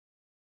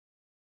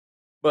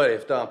 But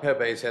if Don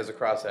Pepe's has a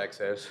cross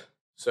access,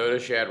 so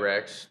does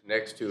Shadrack's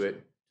next to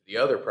it, the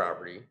other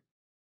property,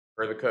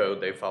 per the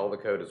code, they follow the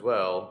code as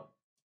well.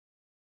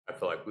 I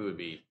feel like we would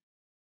be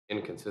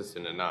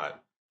inconsistent and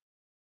not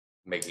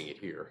making it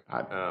here.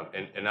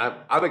 And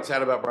I'm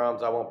excited about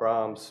Braum's. I want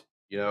Braum's,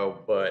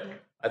 but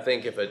I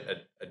think if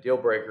a deal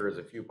breaker is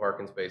a few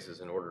parking spaces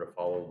in order to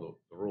follow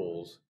the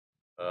rules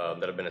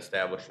that have been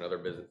established and other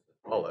businesses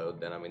followed,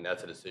 then I mean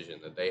that's a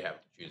decision that they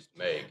have to choose to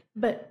make.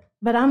 But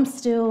I'm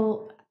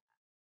still,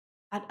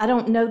 I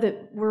don't know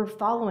that we're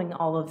following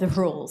all of the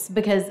rules,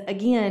 because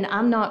again,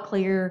 I'm not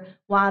clear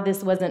why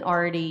this wasn't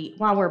already,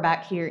 why we're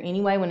back here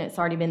anyway when it's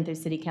already been through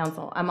city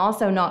council. I'm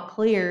also not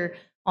clear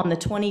on the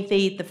 20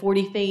 feet, the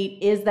 40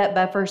 feet, is that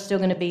buffer still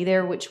going to be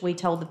there, which we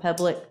told the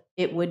public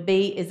it would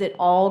be? Is it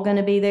all going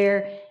to be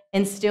there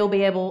and still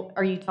be able,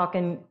 are you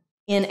talking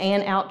in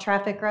and out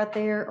traffic right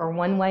there, or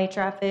one-way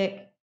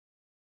traffic?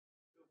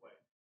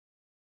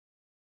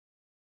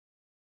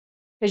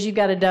 Because you've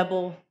got a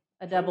double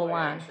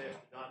line.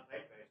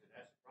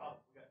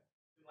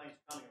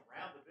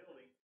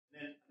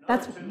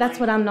 That's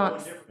what I'm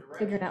not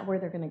figuring out where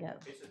they're going to go.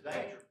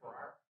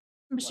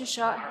 Mr.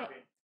 Shaw,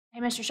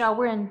 hey, Mr. Shaw,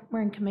 we're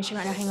in commission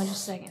right now. Hang on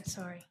just a second.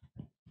 Sorry.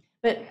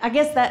 But I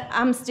guess that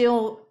I'm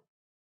still,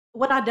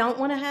 what I don't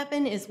want to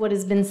happen is what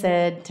has been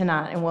said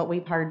tonight and what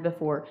we've heard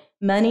before.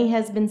 Money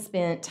has been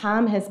spent,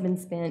 time has been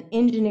spent,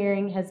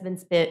 engineering has been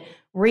spent,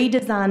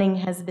 redesigning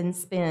has been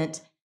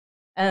spent,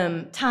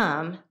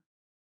 time.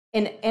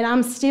 And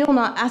I'm still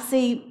not,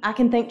 I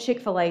can think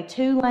Chick-fil-A,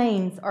 2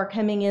 lanes are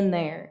coming in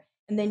there.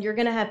 And then you're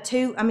going to have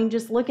 2, I mean,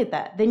 just look at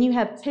that. Then you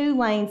have 2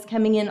 lanes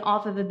coming in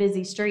off of a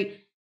busy street.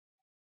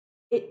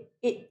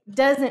 It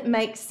doesn't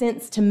make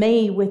sense to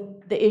me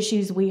with the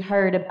issues we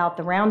heard about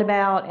the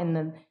roundabout and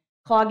the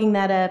clogging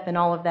that up and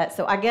all of that.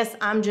 So I guess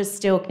I'm just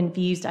still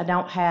confused. I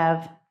don't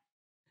have.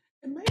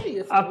 And maybe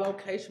it's the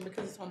location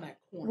because it's on that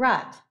corner.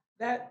 Right.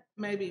 That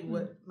may be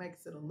what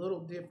makes it a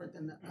little different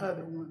than the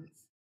other ones,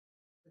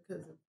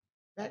 because of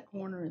that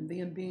corner and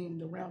then being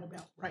the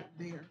roundabout right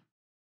there.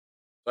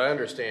 So I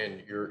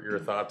understand your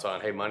thoughts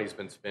on, hey, money's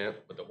been spent,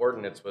 but the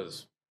ordinance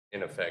was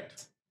in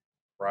effect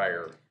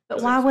prior.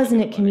 But why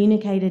wasn't it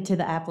communicated to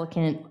the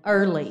applicant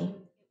early?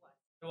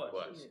 It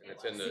was.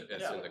 It's in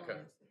the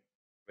code.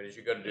 But as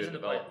you go to do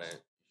development,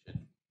 you should.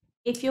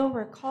 If you'll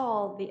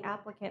recall, the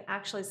applicant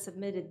actually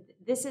submitted,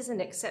 this is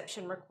an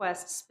exception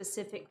request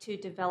specific to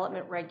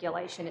development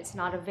regulation. It's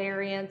not a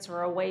variance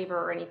or a waiver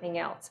or anything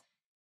else.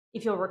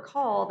 If you'll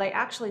recall, they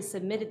actually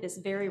submitted this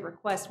very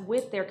request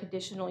with their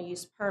conditional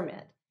use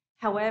permit.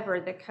 However,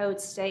 the code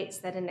states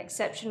that an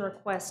exception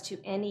request to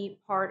any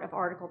part of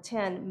Article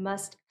 10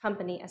 must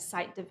accompany a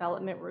site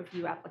development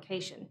review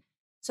application.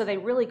 So they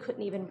really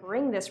couldn't even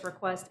bring this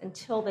request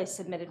until they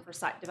submitted for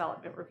site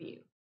development review.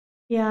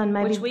 Yeah, and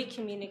maybe. Which we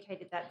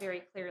communicated that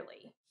very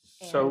clearly.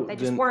 And So they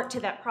just weren't to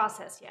that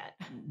process yet.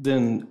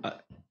 Then,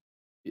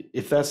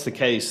 if that's the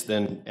case,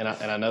 then, and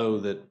I know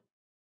that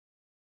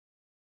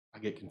I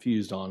get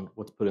confused on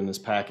what's put in this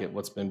packet,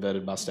 what's been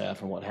vetted by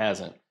staff and what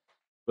hasn't.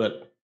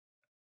 But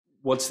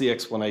what's the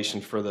explanation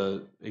for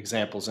the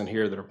examples in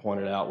here that are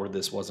pointed out where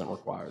this wasn't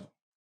required?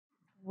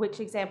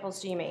 Which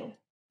examples do you mean?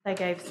 They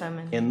gave some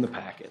in the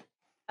packet.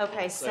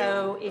 Okay,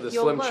 so if the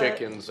you'll Slim look,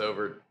 Chickens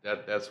over,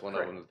 that's one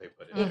of them that they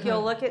put in. if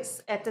you'll look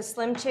at the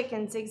Slim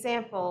Chickens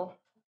example,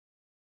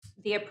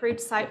 the approved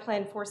site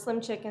plan for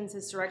Slim Chickens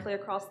is directly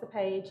across the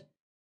page.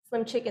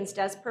 Slim Chickens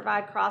does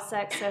provide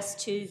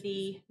cross-access to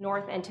the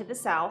north and to the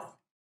south.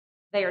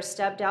 They are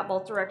stubbed out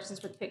both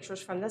directions with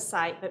pictures from the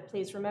site, but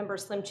please remember,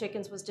 Slim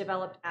Chickens was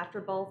developed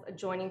after both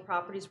adjoining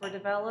properties were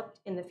developed.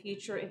 In the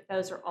future, if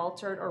those are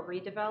altered or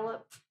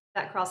redeveloped,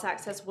 that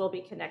cross-access will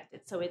be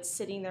connected. So it's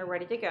sitting there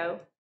ready to go.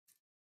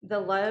 The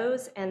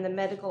Lowe's and the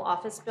medical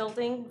office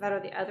building, that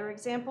are the other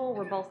example,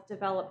 were both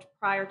developed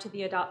prior to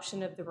the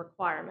adoption of the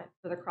requirement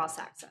for the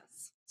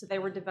cross-access. So they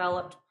were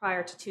developed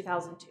prior to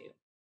 2002.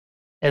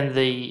 And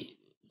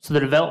so the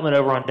development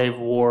over on Dave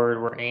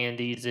Ward, where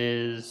Andy's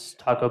is,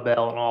 Taco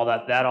Bell and all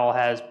that, that all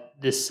has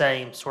this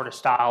same sort of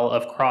style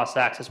of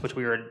cross-access, which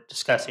we were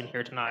discussing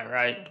here tonight,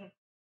 right? Mm-hmm.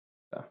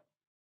 Yeah.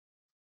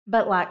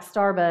 But like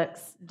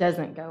Starbucks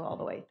doesn't go all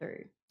the way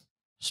through.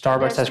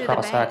 Starbucks has through the bank.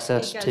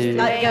 cross-access It goes to. through the It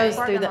bank goes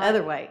parking through the lot.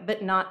 other way,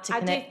 but not to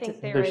I do connect. think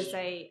to, there there's- is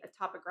a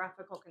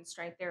topographical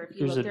constraint there. If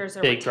you There's look, a there's a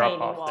big retaining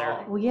drop-off wall.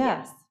 there. Well, yeah.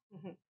 Yes.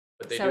 Mhm.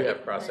 But they So do have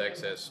it-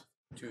 cross-access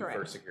for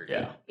Correct. security.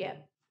 Yeah. Yeah.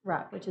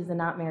 Right, which is a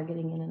nightmare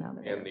getting in and out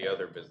of there. And the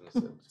other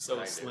businesses. So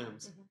behind it's it.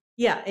 Slims.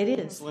 Yeah, it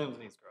is. Slims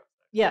needs cross.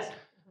 Yeah.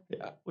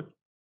 Yeah.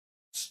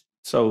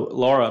 So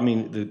Laura, I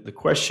mean, the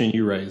question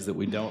you raised that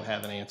we don't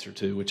have an answer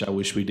to, which I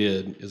wish we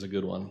did, is a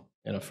good one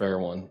and a fair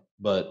one.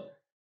 But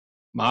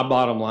my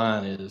bottom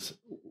line is,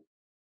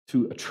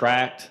 to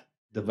attract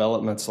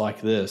developments like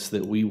this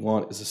that we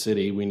want as a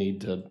city, we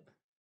need to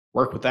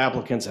work with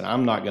applicants, and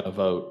I'm not going to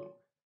vote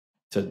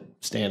to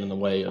stand in the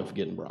way of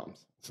getting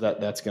Braum's. So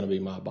that's going to be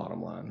my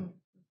bottom line.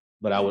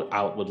 But I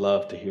would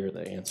love to hear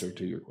the answer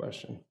to your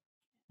question.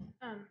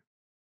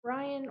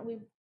 Ryan,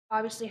 we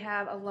obviously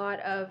have a lot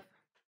of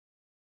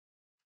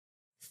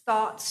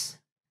thoughts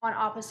on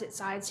opposite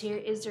sides here.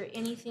 Is there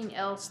anything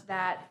else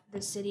that the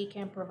city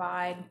can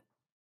provide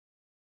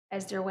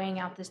as they're weighing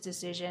out this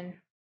decision?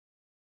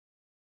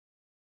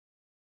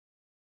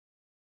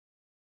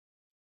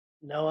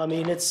 No, I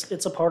mean,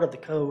 it's a part of the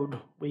code.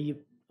 We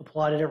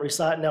applied at every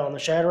site. Now on the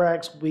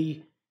Shadracks,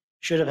 we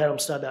should have had them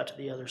stub out to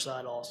the other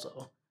side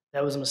also.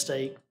 That was a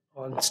mistake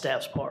on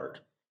staff's part.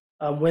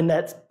 When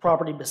that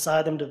property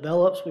beside them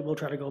develops, we will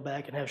try to go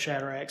back and have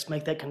Shadracks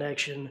make that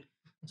connection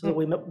so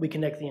that we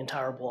connect the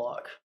entire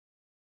block.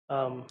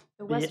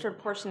 The western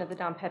portion of the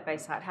Don Pepe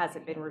site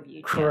hasn't been reviewed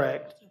yet.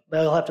 Correct.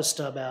 They'll have to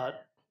stub out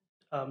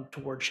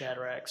toward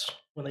Shadrack's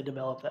when they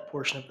develop that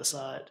portion of the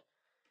site.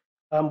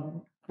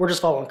 We're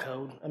just following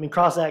code. I mean,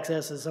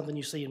 cross-access is something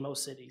you see in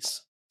most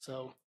cities.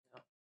 So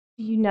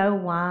Do you know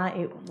why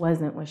it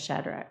wasn't with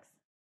Shadrack's?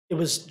 it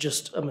was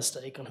just a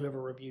mistake on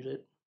whoever reviewed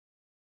it.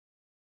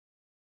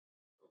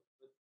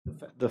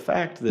 The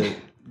fact that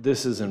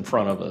this is in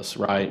front of us,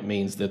 right,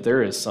 means that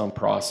there is some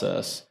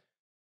process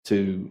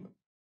to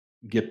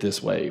get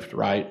this waived,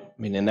 right?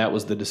 I mean, and that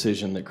was the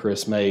decision that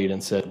Chris made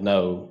and said,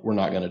 no, we're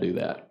not going to do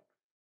that.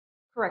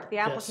 Correct. The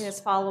applicant is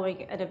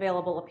following an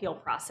available appeal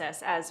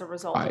process as a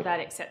result of that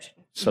exception.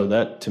 So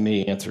that, to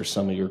me, answers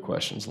some of your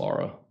questions,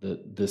 Laura,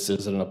 that this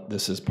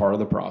is part of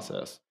the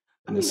process.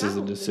 And this is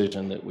a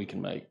decision that we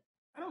can make.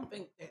 I don't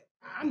think that,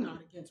 I'm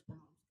not against Braum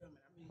coming.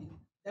 I mean,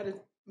 that is,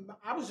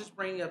 I was just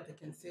bringing up the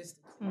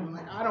consistency.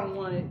 Like, I don't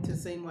want it to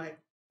seem like,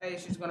 hey,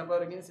 she's going to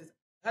vote against this.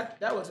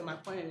 That wasn't my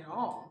plan at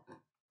all.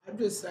 I'm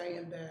just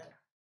saying that,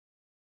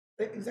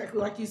 exactly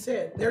like you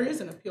said, there is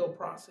an appeal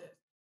process.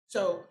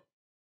 So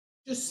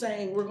just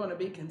saying we're going to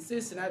be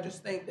consistent, I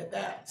just think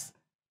that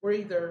we're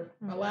either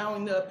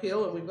allowing the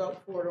appeal and we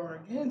vote for it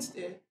or against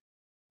it.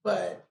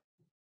 But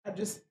I'm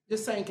just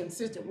saying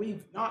consistent.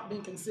 We've not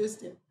been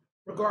consistent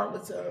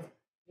regardless of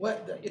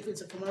if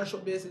it's a commercial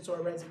business or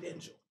a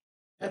residential.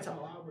 That's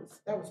all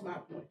that was my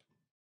point.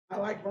 I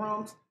like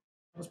Braum's.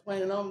 I was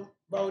planning on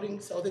voting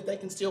so that they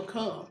can still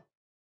come,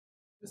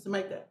 just to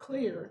make that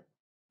clear.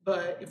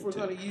 But if we're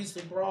going to use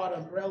the broad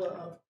umbrella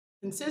of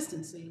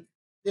consistency,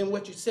 then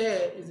what you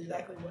said is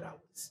exactly what I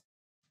was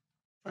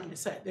trying to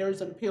say. There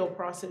is an appeal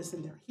process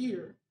and they're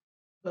here,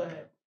 but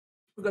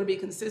if we're going to be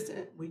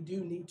consistent, we do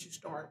need to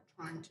start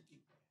trying to do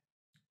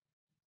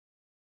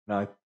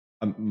that.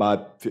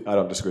 I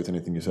don't disagree with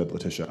anything you said,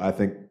 Letitia. I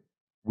think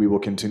we will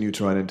continue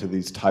to run into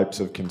these types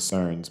of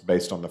concerns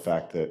based on the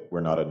fact that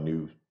we're not a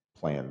new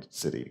planned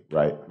city,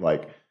 right?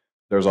 Like,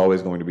 there's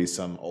always going to be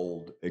some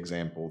old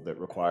example that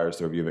requires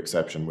the review of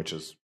exception, which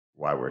is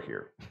why we're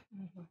here.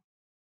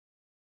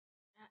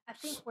 I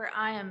think where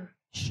I am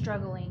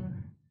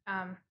struggling,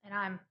 and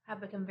have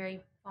become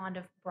very fond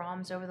of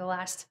Braum's over the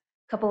last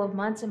couple of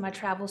months in my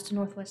travels to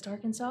Northwest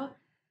Arkansas.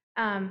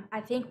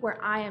 I think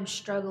where I am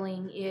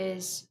struggling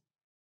is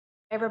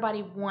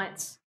everybody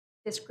wants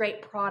this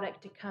great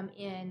product to come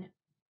in,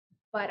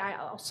 but I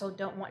also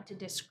don't want to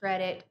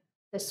discredit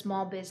the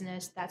small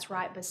business that's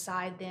right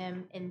beside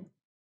them, and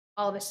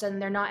all of a sudden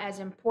they're not as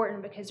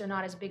important because they're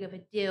not as big of a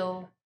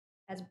deal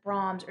as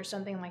Braum's or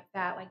something like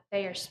that. Like,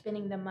 they are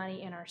spending the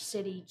money in our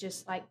city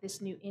just like this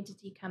new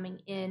entity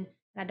coming in,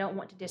 and I don't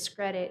want to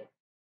discredit.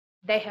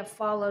 They have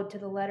followed to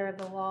the letter of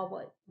the law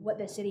what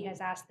the city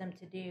has asked them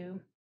to do,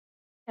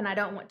 and I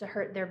don't want to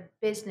hurt their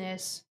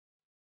business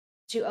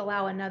to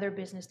allow another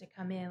business to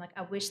come in. Like,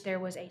 I wish there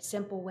was a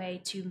simple way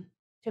to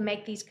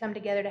make these come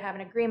together, to have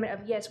an agreement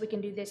of, yes, we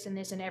can do this and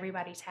this, and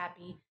everybody's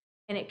happy.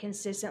 And it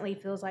consistently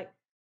feels like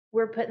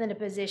we're put in a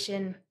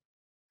position,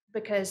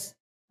 because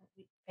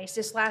we faced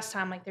this last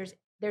time, like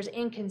there's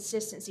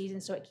inconsistencies,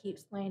 and so it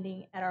keeps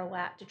landing at our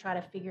lap to try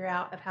to figure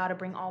out of how to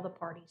bring all the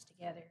parties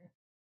together.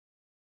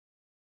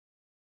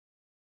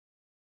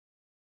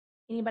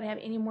 Anybody have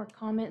any more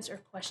comments or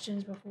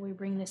questions before we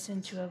bring this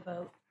into a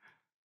vote?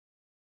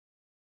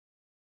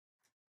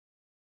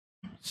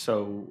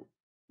 So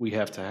we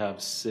have to have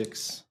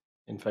 6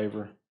 in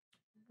favor?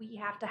 We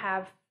have to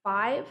have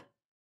 5.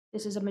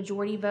 This is a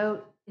majority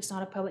vote. It's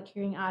not a public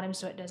hearing item,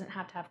 so it doesn't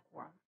have to have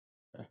quorum.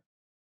 Okay.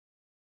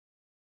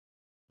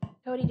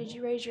 Cody, did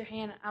you raise your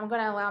hand? I'm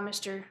going to allow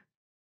Mr.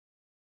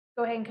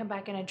 Go ahead and come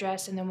back and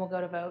address, and then we'll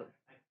go to vote.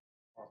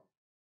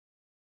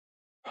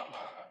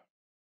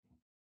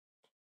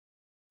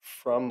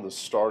 From the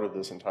start of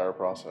this entire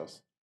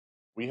process,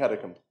 we had a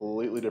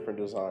completely different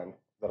design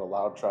that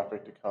allowed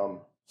traffic to come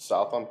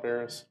south on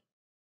Farris,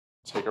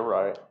 take a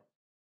right,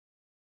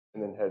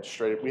 and then head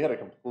straight. We had a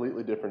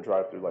completely different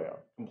drive-through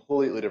layout.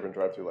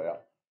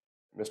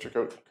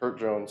 Mr. Kurt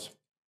Jones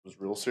was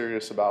real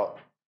serious about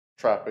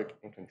traffic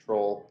and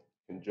control,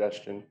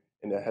 congestion,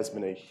 and it has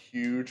been a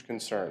huge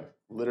concern,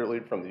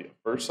 literally from the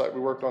first site we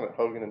worked on at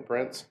Hogan and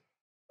Prince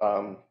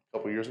a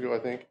couple years ago, I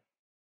think,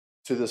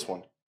 to this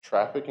one.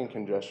 Traffic and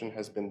congestion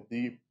has been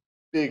the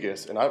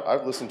biggest, and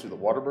I've listened to the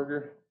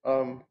Whataburger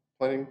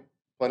planning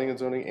and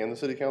zoning and the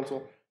city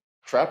council.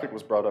 Traffic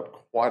was brought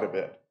up quite a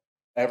bit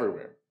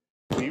everywhere.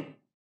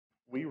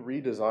 We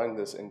redesigned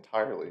this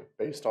entirely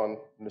based on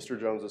Mr.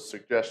 Jones's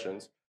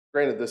suggestions.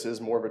 Granted, this is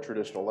more of a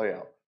traditional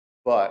layout,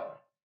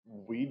 but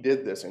we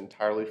did this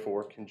entirely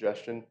for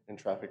congestion and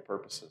traffic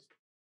purposes.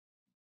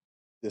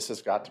 This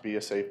has got to be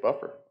a safe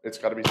buffer.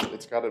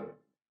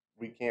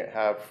 We can't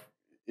have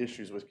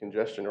issues with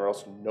congestion, or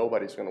else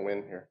nobody's going to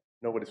win here.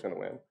 Nobody's going to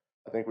win.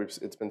 I think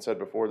it's been said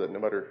before that no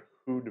matter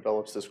who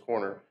develops this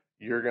corner,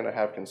 you're going to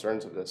have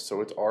concerns of this.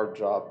 So it's our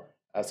job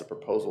as a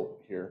proposal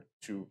here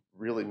to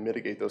really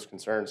mitigate those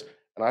concerns.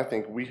 And I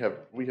think we have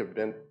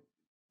done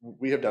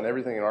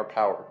everything in our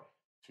power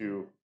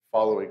to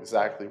follow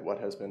exactly what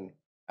has been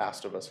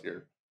asked of us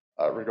here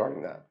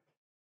regarding that.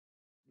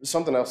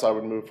 something else I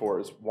would move for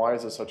is, why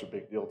is this such a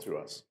big deal to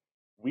us?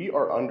 We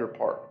are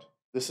underparked.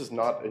 This is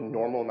not a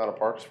normal amount of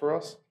parks for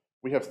us.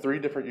 We have 3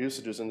 different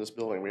usages in this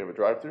building. We have a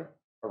drive-through,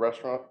 a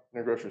restaurant,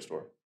 and a grocery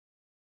store.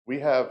 We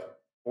have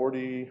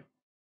 40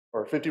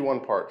 or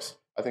 51 parks.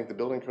 I think the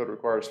building code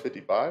requires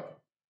 55.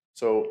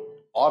 So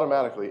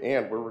automatically,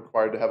 and we're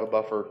required to have a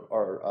buffer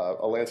or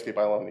a landscape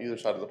island on either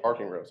side of the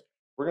parking rows.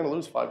 We're going to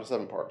lose 5 to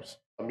 7 parks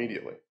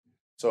immediately.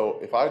 So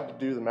if I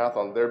do the math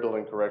on their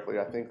building correctly,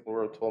 I think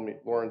Lauren told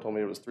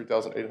me it was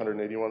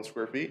 3,881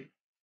 square feet,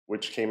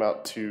 which came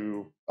out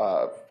to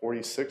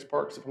 46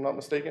 parks, if I'm not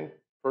mistaken,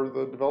 per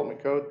the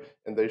development code,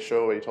 and they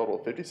show a total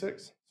of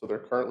 56. So they're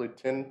currently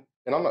 10,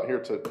 and I'm not here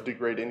to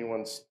degrade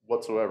anyone's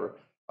whatsoever.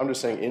 I'm just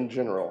saying in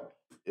general,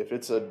 if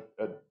it's a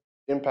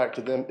impact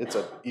to them, it's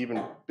an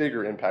even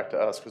bigger impact to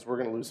us, because we're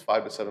going to lose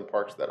 5 to 7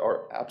 parks that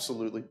are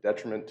absolutely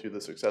detriment to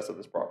the success of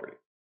this property.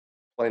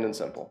 Plain and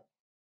simple.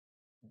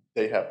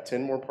 They have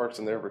 10 more parks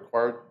than they're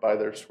required by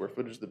their square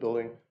footage of the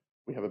building.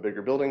 We have a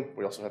bigger building.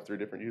 We also have 3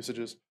 different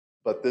usages.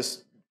 But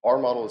our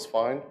model is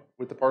fine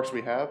with the parks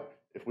we have.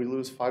 If we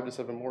lose 5 to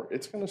 7 more,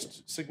 it's going to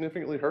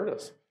significantly hurt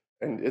us.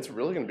 And it's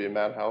really going to be a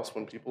madhouse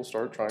when people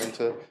start trying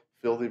to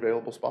fill the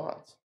available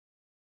spots.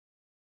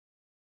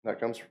 And that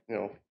comes,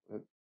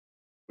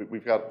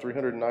 we've got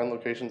 309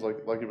 locations,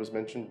 like it was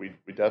mentioned.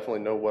 We definitely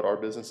know what our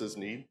businesses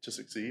need to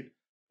succeed.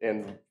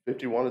 And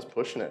 51 is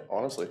pushing it,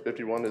 honestly.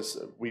 51 is,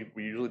 we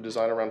usually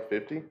design around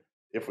 50.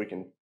 If we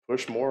can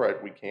push more,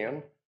 we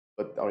can.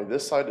 But I mean,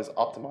 this site is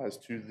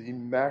optimized to the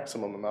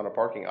maximum amount of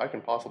parking I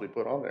can possibly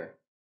put on there.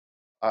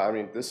 I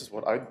mean, this is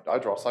what I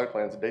draw site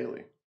plans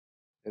daily.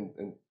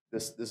 And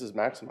this is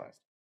maximized.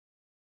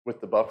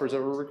 With the buffers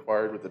that were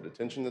required, with the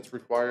detention that's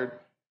required,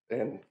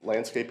 and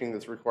landscaping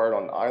that's required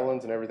on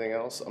islands and everything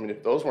else. I mean,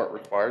 if those weren't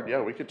required,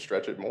 yeah, we could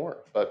stretch it more.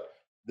 But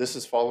this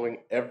is following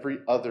every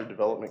other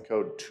development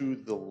code to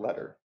the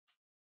letter.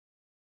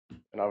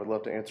 And I would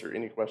love to answer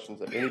any questions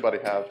that anybody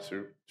has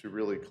to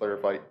really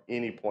clarify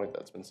any point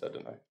that's been said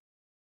tonight.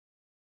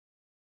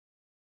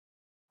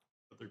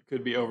 But there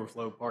could be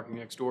overflow parking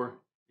next door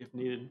if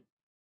needed.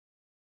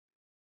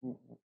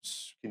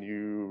 Can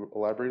you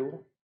elaborate a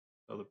little?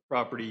 So the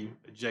property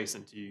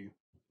adjacent to you,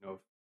 if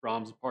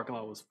Braum's parking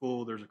lot was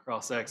full, there's a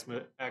cross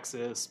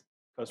access,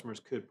 customers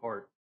could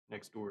park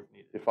next door if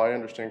needed. If I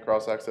understand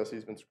cross-access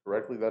easements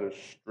correctly, that is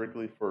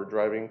strictly for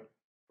driving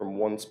from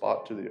one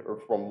spot or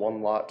from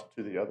one lot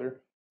to the other.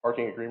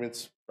 Parking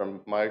agreements, from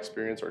my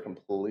experience, are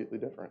completely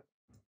different.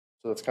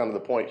 So that's kind of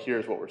the point here.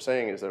 Is what we're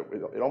saying is that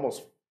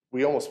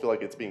we almost feel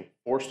like it's being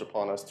forced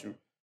upon us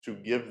to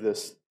give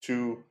this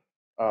to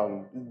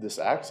this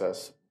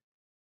access,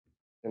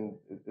 and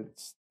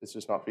it's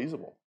just not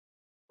feasible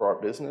for our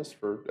business,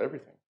 for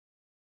everything.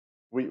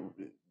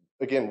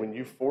 Again, when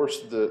you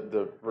force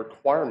the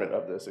requirement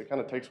of this, it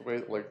kind of takes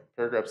away, like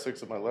paragraph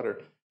 6 of my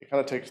letter, it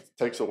kind of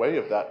takes away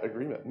of that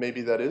agreement.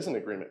 Maybe that is an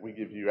agreement. We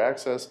give you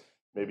access,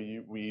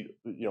 maybe we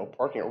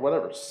parking or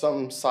whatever,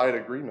 some side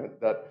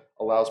agreement that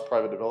allows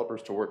private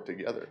developers to work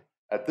together.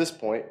 At this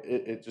point,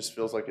 it just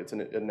feels like it's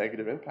a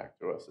negative impact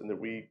to us, and that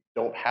we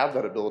don't have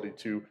that ability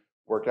to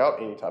work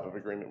out any type of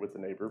agreement with the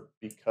neighbor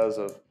because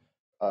of,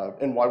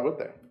 and why would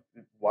they?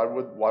 Why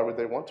would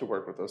they want to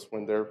work with us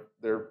when they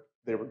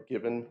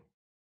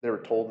were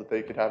told that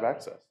they could have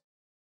access?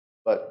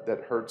 But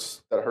that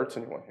hurts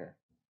anyone here.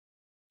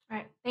 All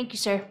right. Thank you,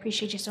 sir.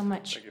 Appreciate you so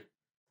much. Thank you.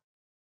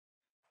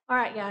 All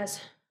right, guys.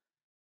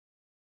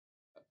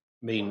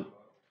 I mean,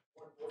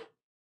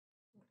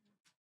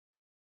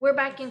 We're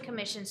back in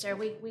commission, sir.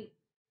 We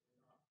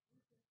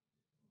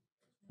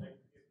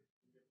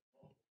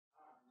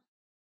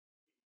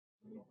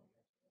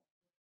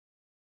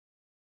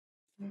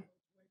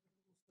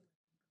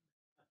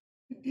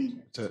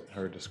It's at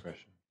her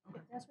discretion.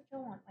 if that's what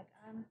y'all want. Like,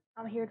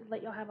 I'm here to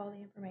let y'all have all the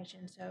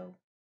information, so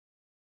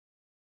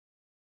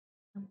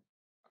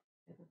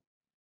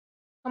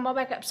come on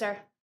back up, sir.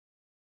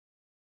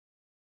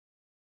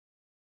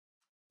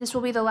 This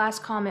will be the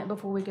last comment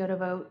before we go to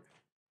vote.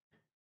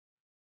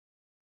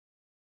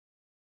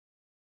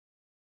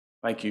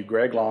 Thank you.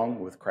 Greg Long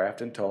with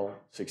Craft and Toll,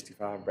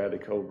 65 Bradley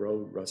Cove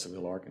Road,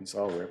 Russellville,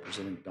 Arkansas,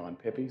 representing Don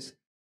Pippies.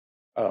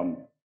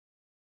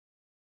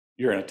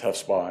 You're in a tough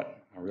spot.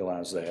 I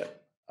realize that.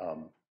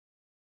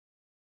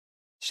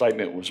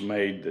 Statement was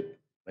made that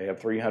they have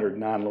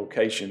 309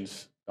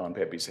 locations. Don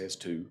Pippies has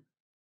 2.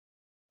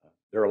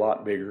 They're a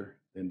lot bigger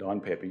than Don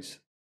Pippies.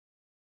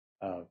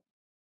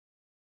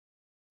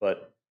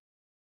 But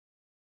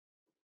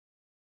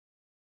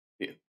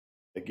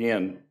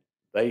again,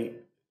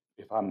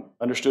 if I'm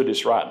understood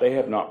this right, they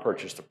have not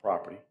purchased the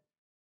property.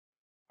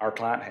 Our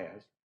client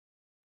has.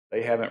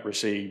 They haven't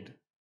received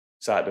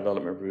site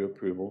development review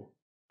approval.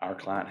 Our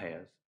client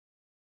has.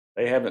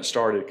 They haven't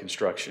started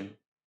construction.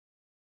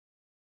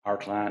 Our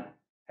client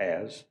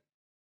has.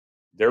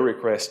 They're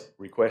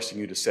requesting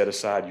you to set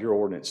aside your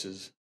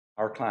ordinances.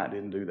 Our client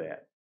didn't do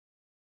that.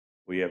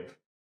 We're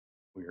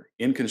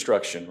in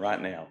construction right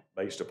now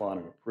based upon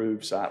an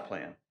approved site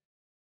plan.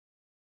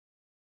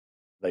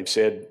 They've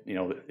said,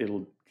 that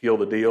it'll kill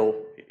the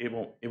deal. It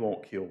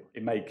won't kill,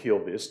 it may kill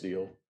this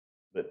deal,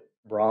 but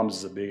Braum's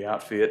is a big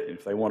outfit, and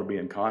if they want to be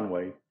in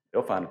Conway,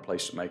 they'll find a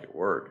place to make it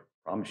work.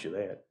 Promise you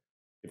that.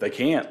 If they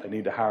can't, they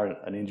need to hire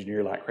an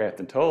engineer like Craft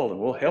and Toll, and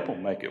we'll help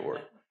them make it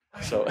work.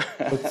 So,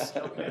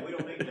 Okay, we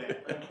don't need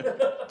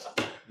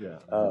that. Yeah.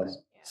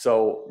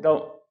 so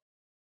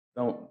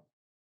don't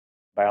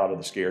bow to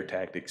the scare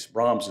tactics.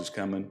 Braum's is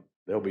coming.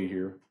 They'll be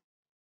here.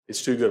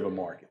 It's too good of a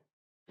market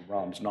for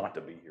Braum's not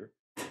to be here.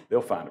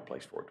 They'll find a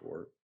place for it to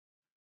work.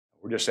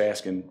 We're just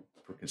asking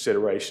for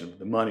consideration of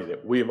the money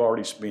that we have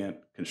already spent,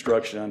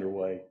 construction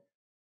underway,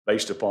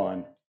 based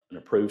upon an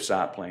approved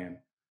site plan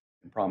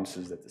and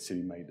promises that the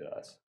city made to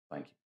us.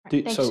 Thank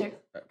you. Thanks, So, sir.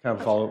 kind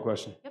of a follow-up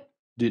question? Yep.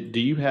 Do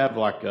you have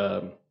like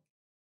a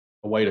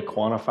way to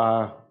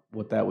quantify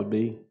what that would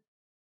be?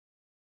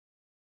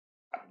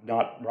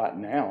 Not right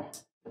now.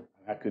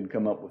 I couldn't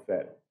come up with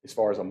that. As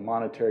far as a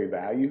monetary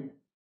value,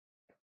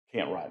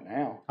 can't right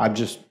now. I'm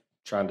just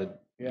trying to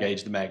Yeah.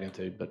 gauge the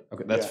magnitude, but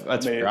okay, that's Yeah, I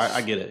mean, fair. I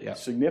it's get it. Yeah.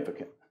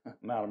 Significant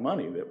amount of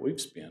money that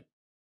we've spent.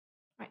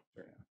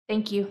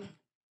 Thank you.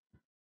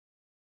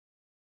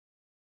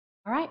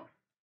 All right.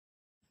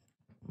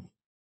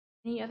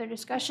 Any other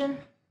discussion?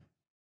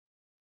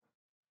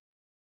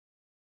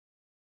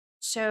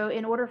 So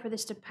in order for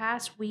this to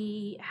pass,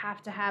 we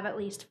have to have at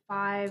least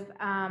 5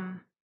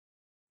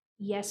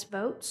 yes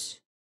votes.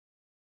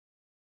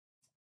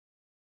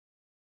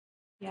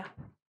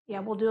 Yeah,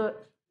 we'll do it.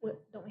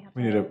 Don't we have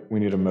to? We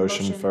need a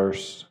motion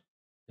first.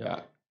 Yeah.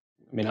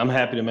 I mean, I'm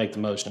happy to make the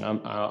motion.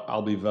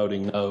 I'll be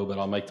voting no, but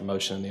I'll make the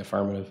motion in the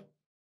affirmative.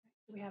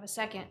 Do we have a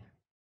second?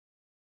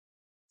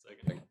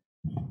 Second.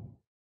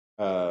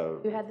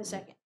 Who had the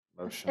second?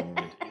 Motion.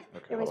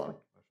 Okay, There was hold on.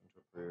 one. Motion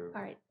to approve.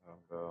 All right.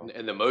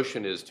 And the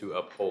motion is to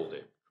uphold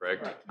it,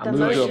 correct? I The move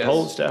to motion-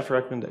 uphold staff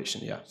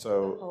recommendation. Yeah.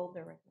 So Uphold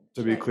their recommendation.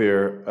 to be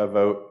clear, a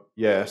vote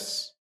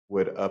yes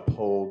would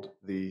uphold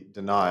the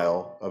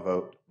denial, a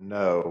vote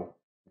no,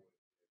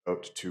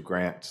 vote to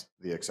grant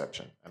the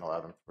exception and allow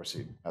them to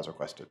proceed as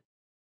requested.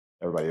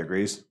 Everybody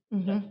agrees?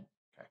 Mm-hmm.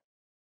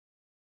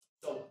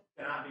 So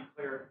can I be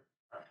clear?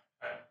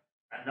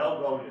 A no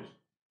vote is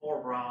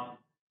for Braum,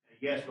 and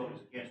a yes vote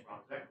is against Braum.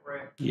 Is that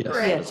correct? Yes.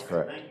 That's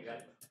correct. Thank you.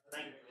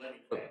 Thank you for letting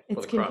me know that. For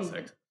It's the cross confusing.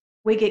 exit.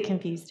 We get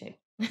confused too.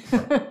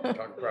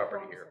 Talking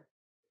property here.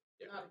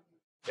 Yeah.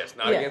 Yes,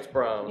 not Yeah. against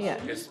Braum's. Yeah.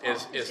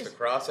 It's the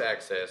cross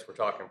access. We're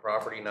talking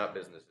property, not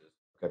businesses.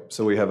 Okay,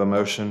 so we have a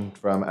motion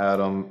from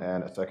Adam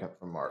and a second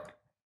from Mark.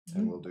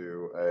 And we'll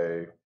do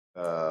a,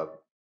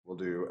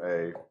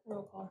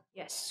 Roll call.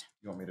 Yes.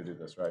 you want me to do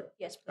this, right?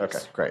 Yes, please. Okay,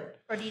 great.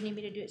 Or do you need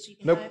me to do it so you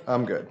can Nope, type?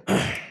 I'm good.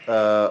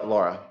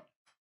 Laura,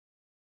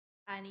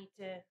 I need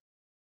to,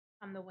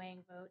 I'm the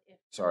weighing vote if.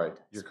 sorry, someone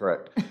does. you're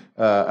correct.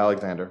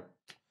 Alexander,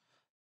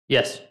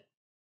 Yes.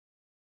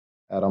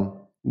 Adam,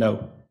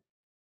 No.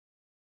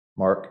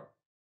 Mark,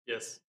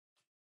 Yes.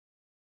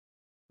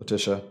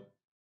 Letitia.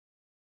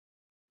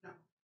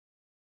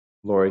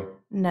 Lori,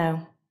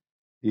 No.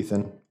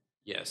 Ethan,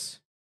 Yes.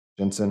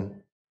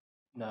 Jensen.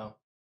 No.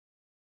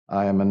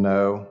 I am a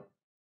no.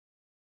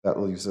 That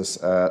leaves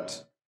us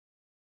at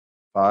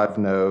 5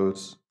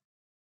 noes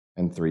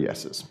and 3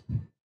 yeses.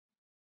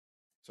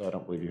 So I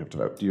don't believe you have to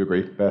vote. Do you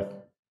agree, Beth?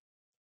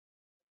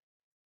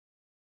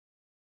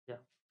 Yeah.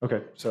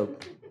 Okay, so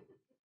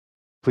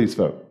please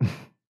vote.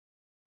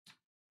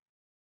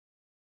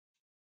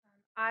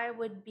 I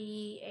would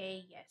be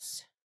a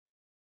yes.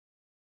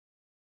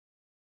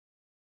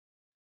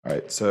 All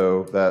right,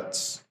 so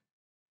that's,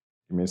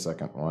 give me a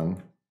second.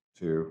 1,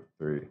 2,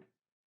 3,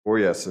 4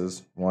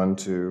 yeses. 1,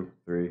 2,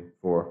 3,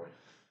 4,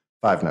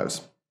 5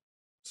 noes.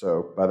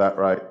 So by that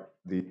right,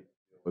 the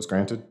was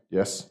granted?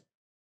 Yes?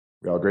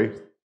 We all agree?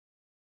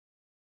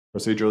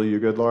 Procedurally, you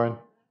good, Lauren?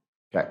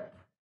 Okay.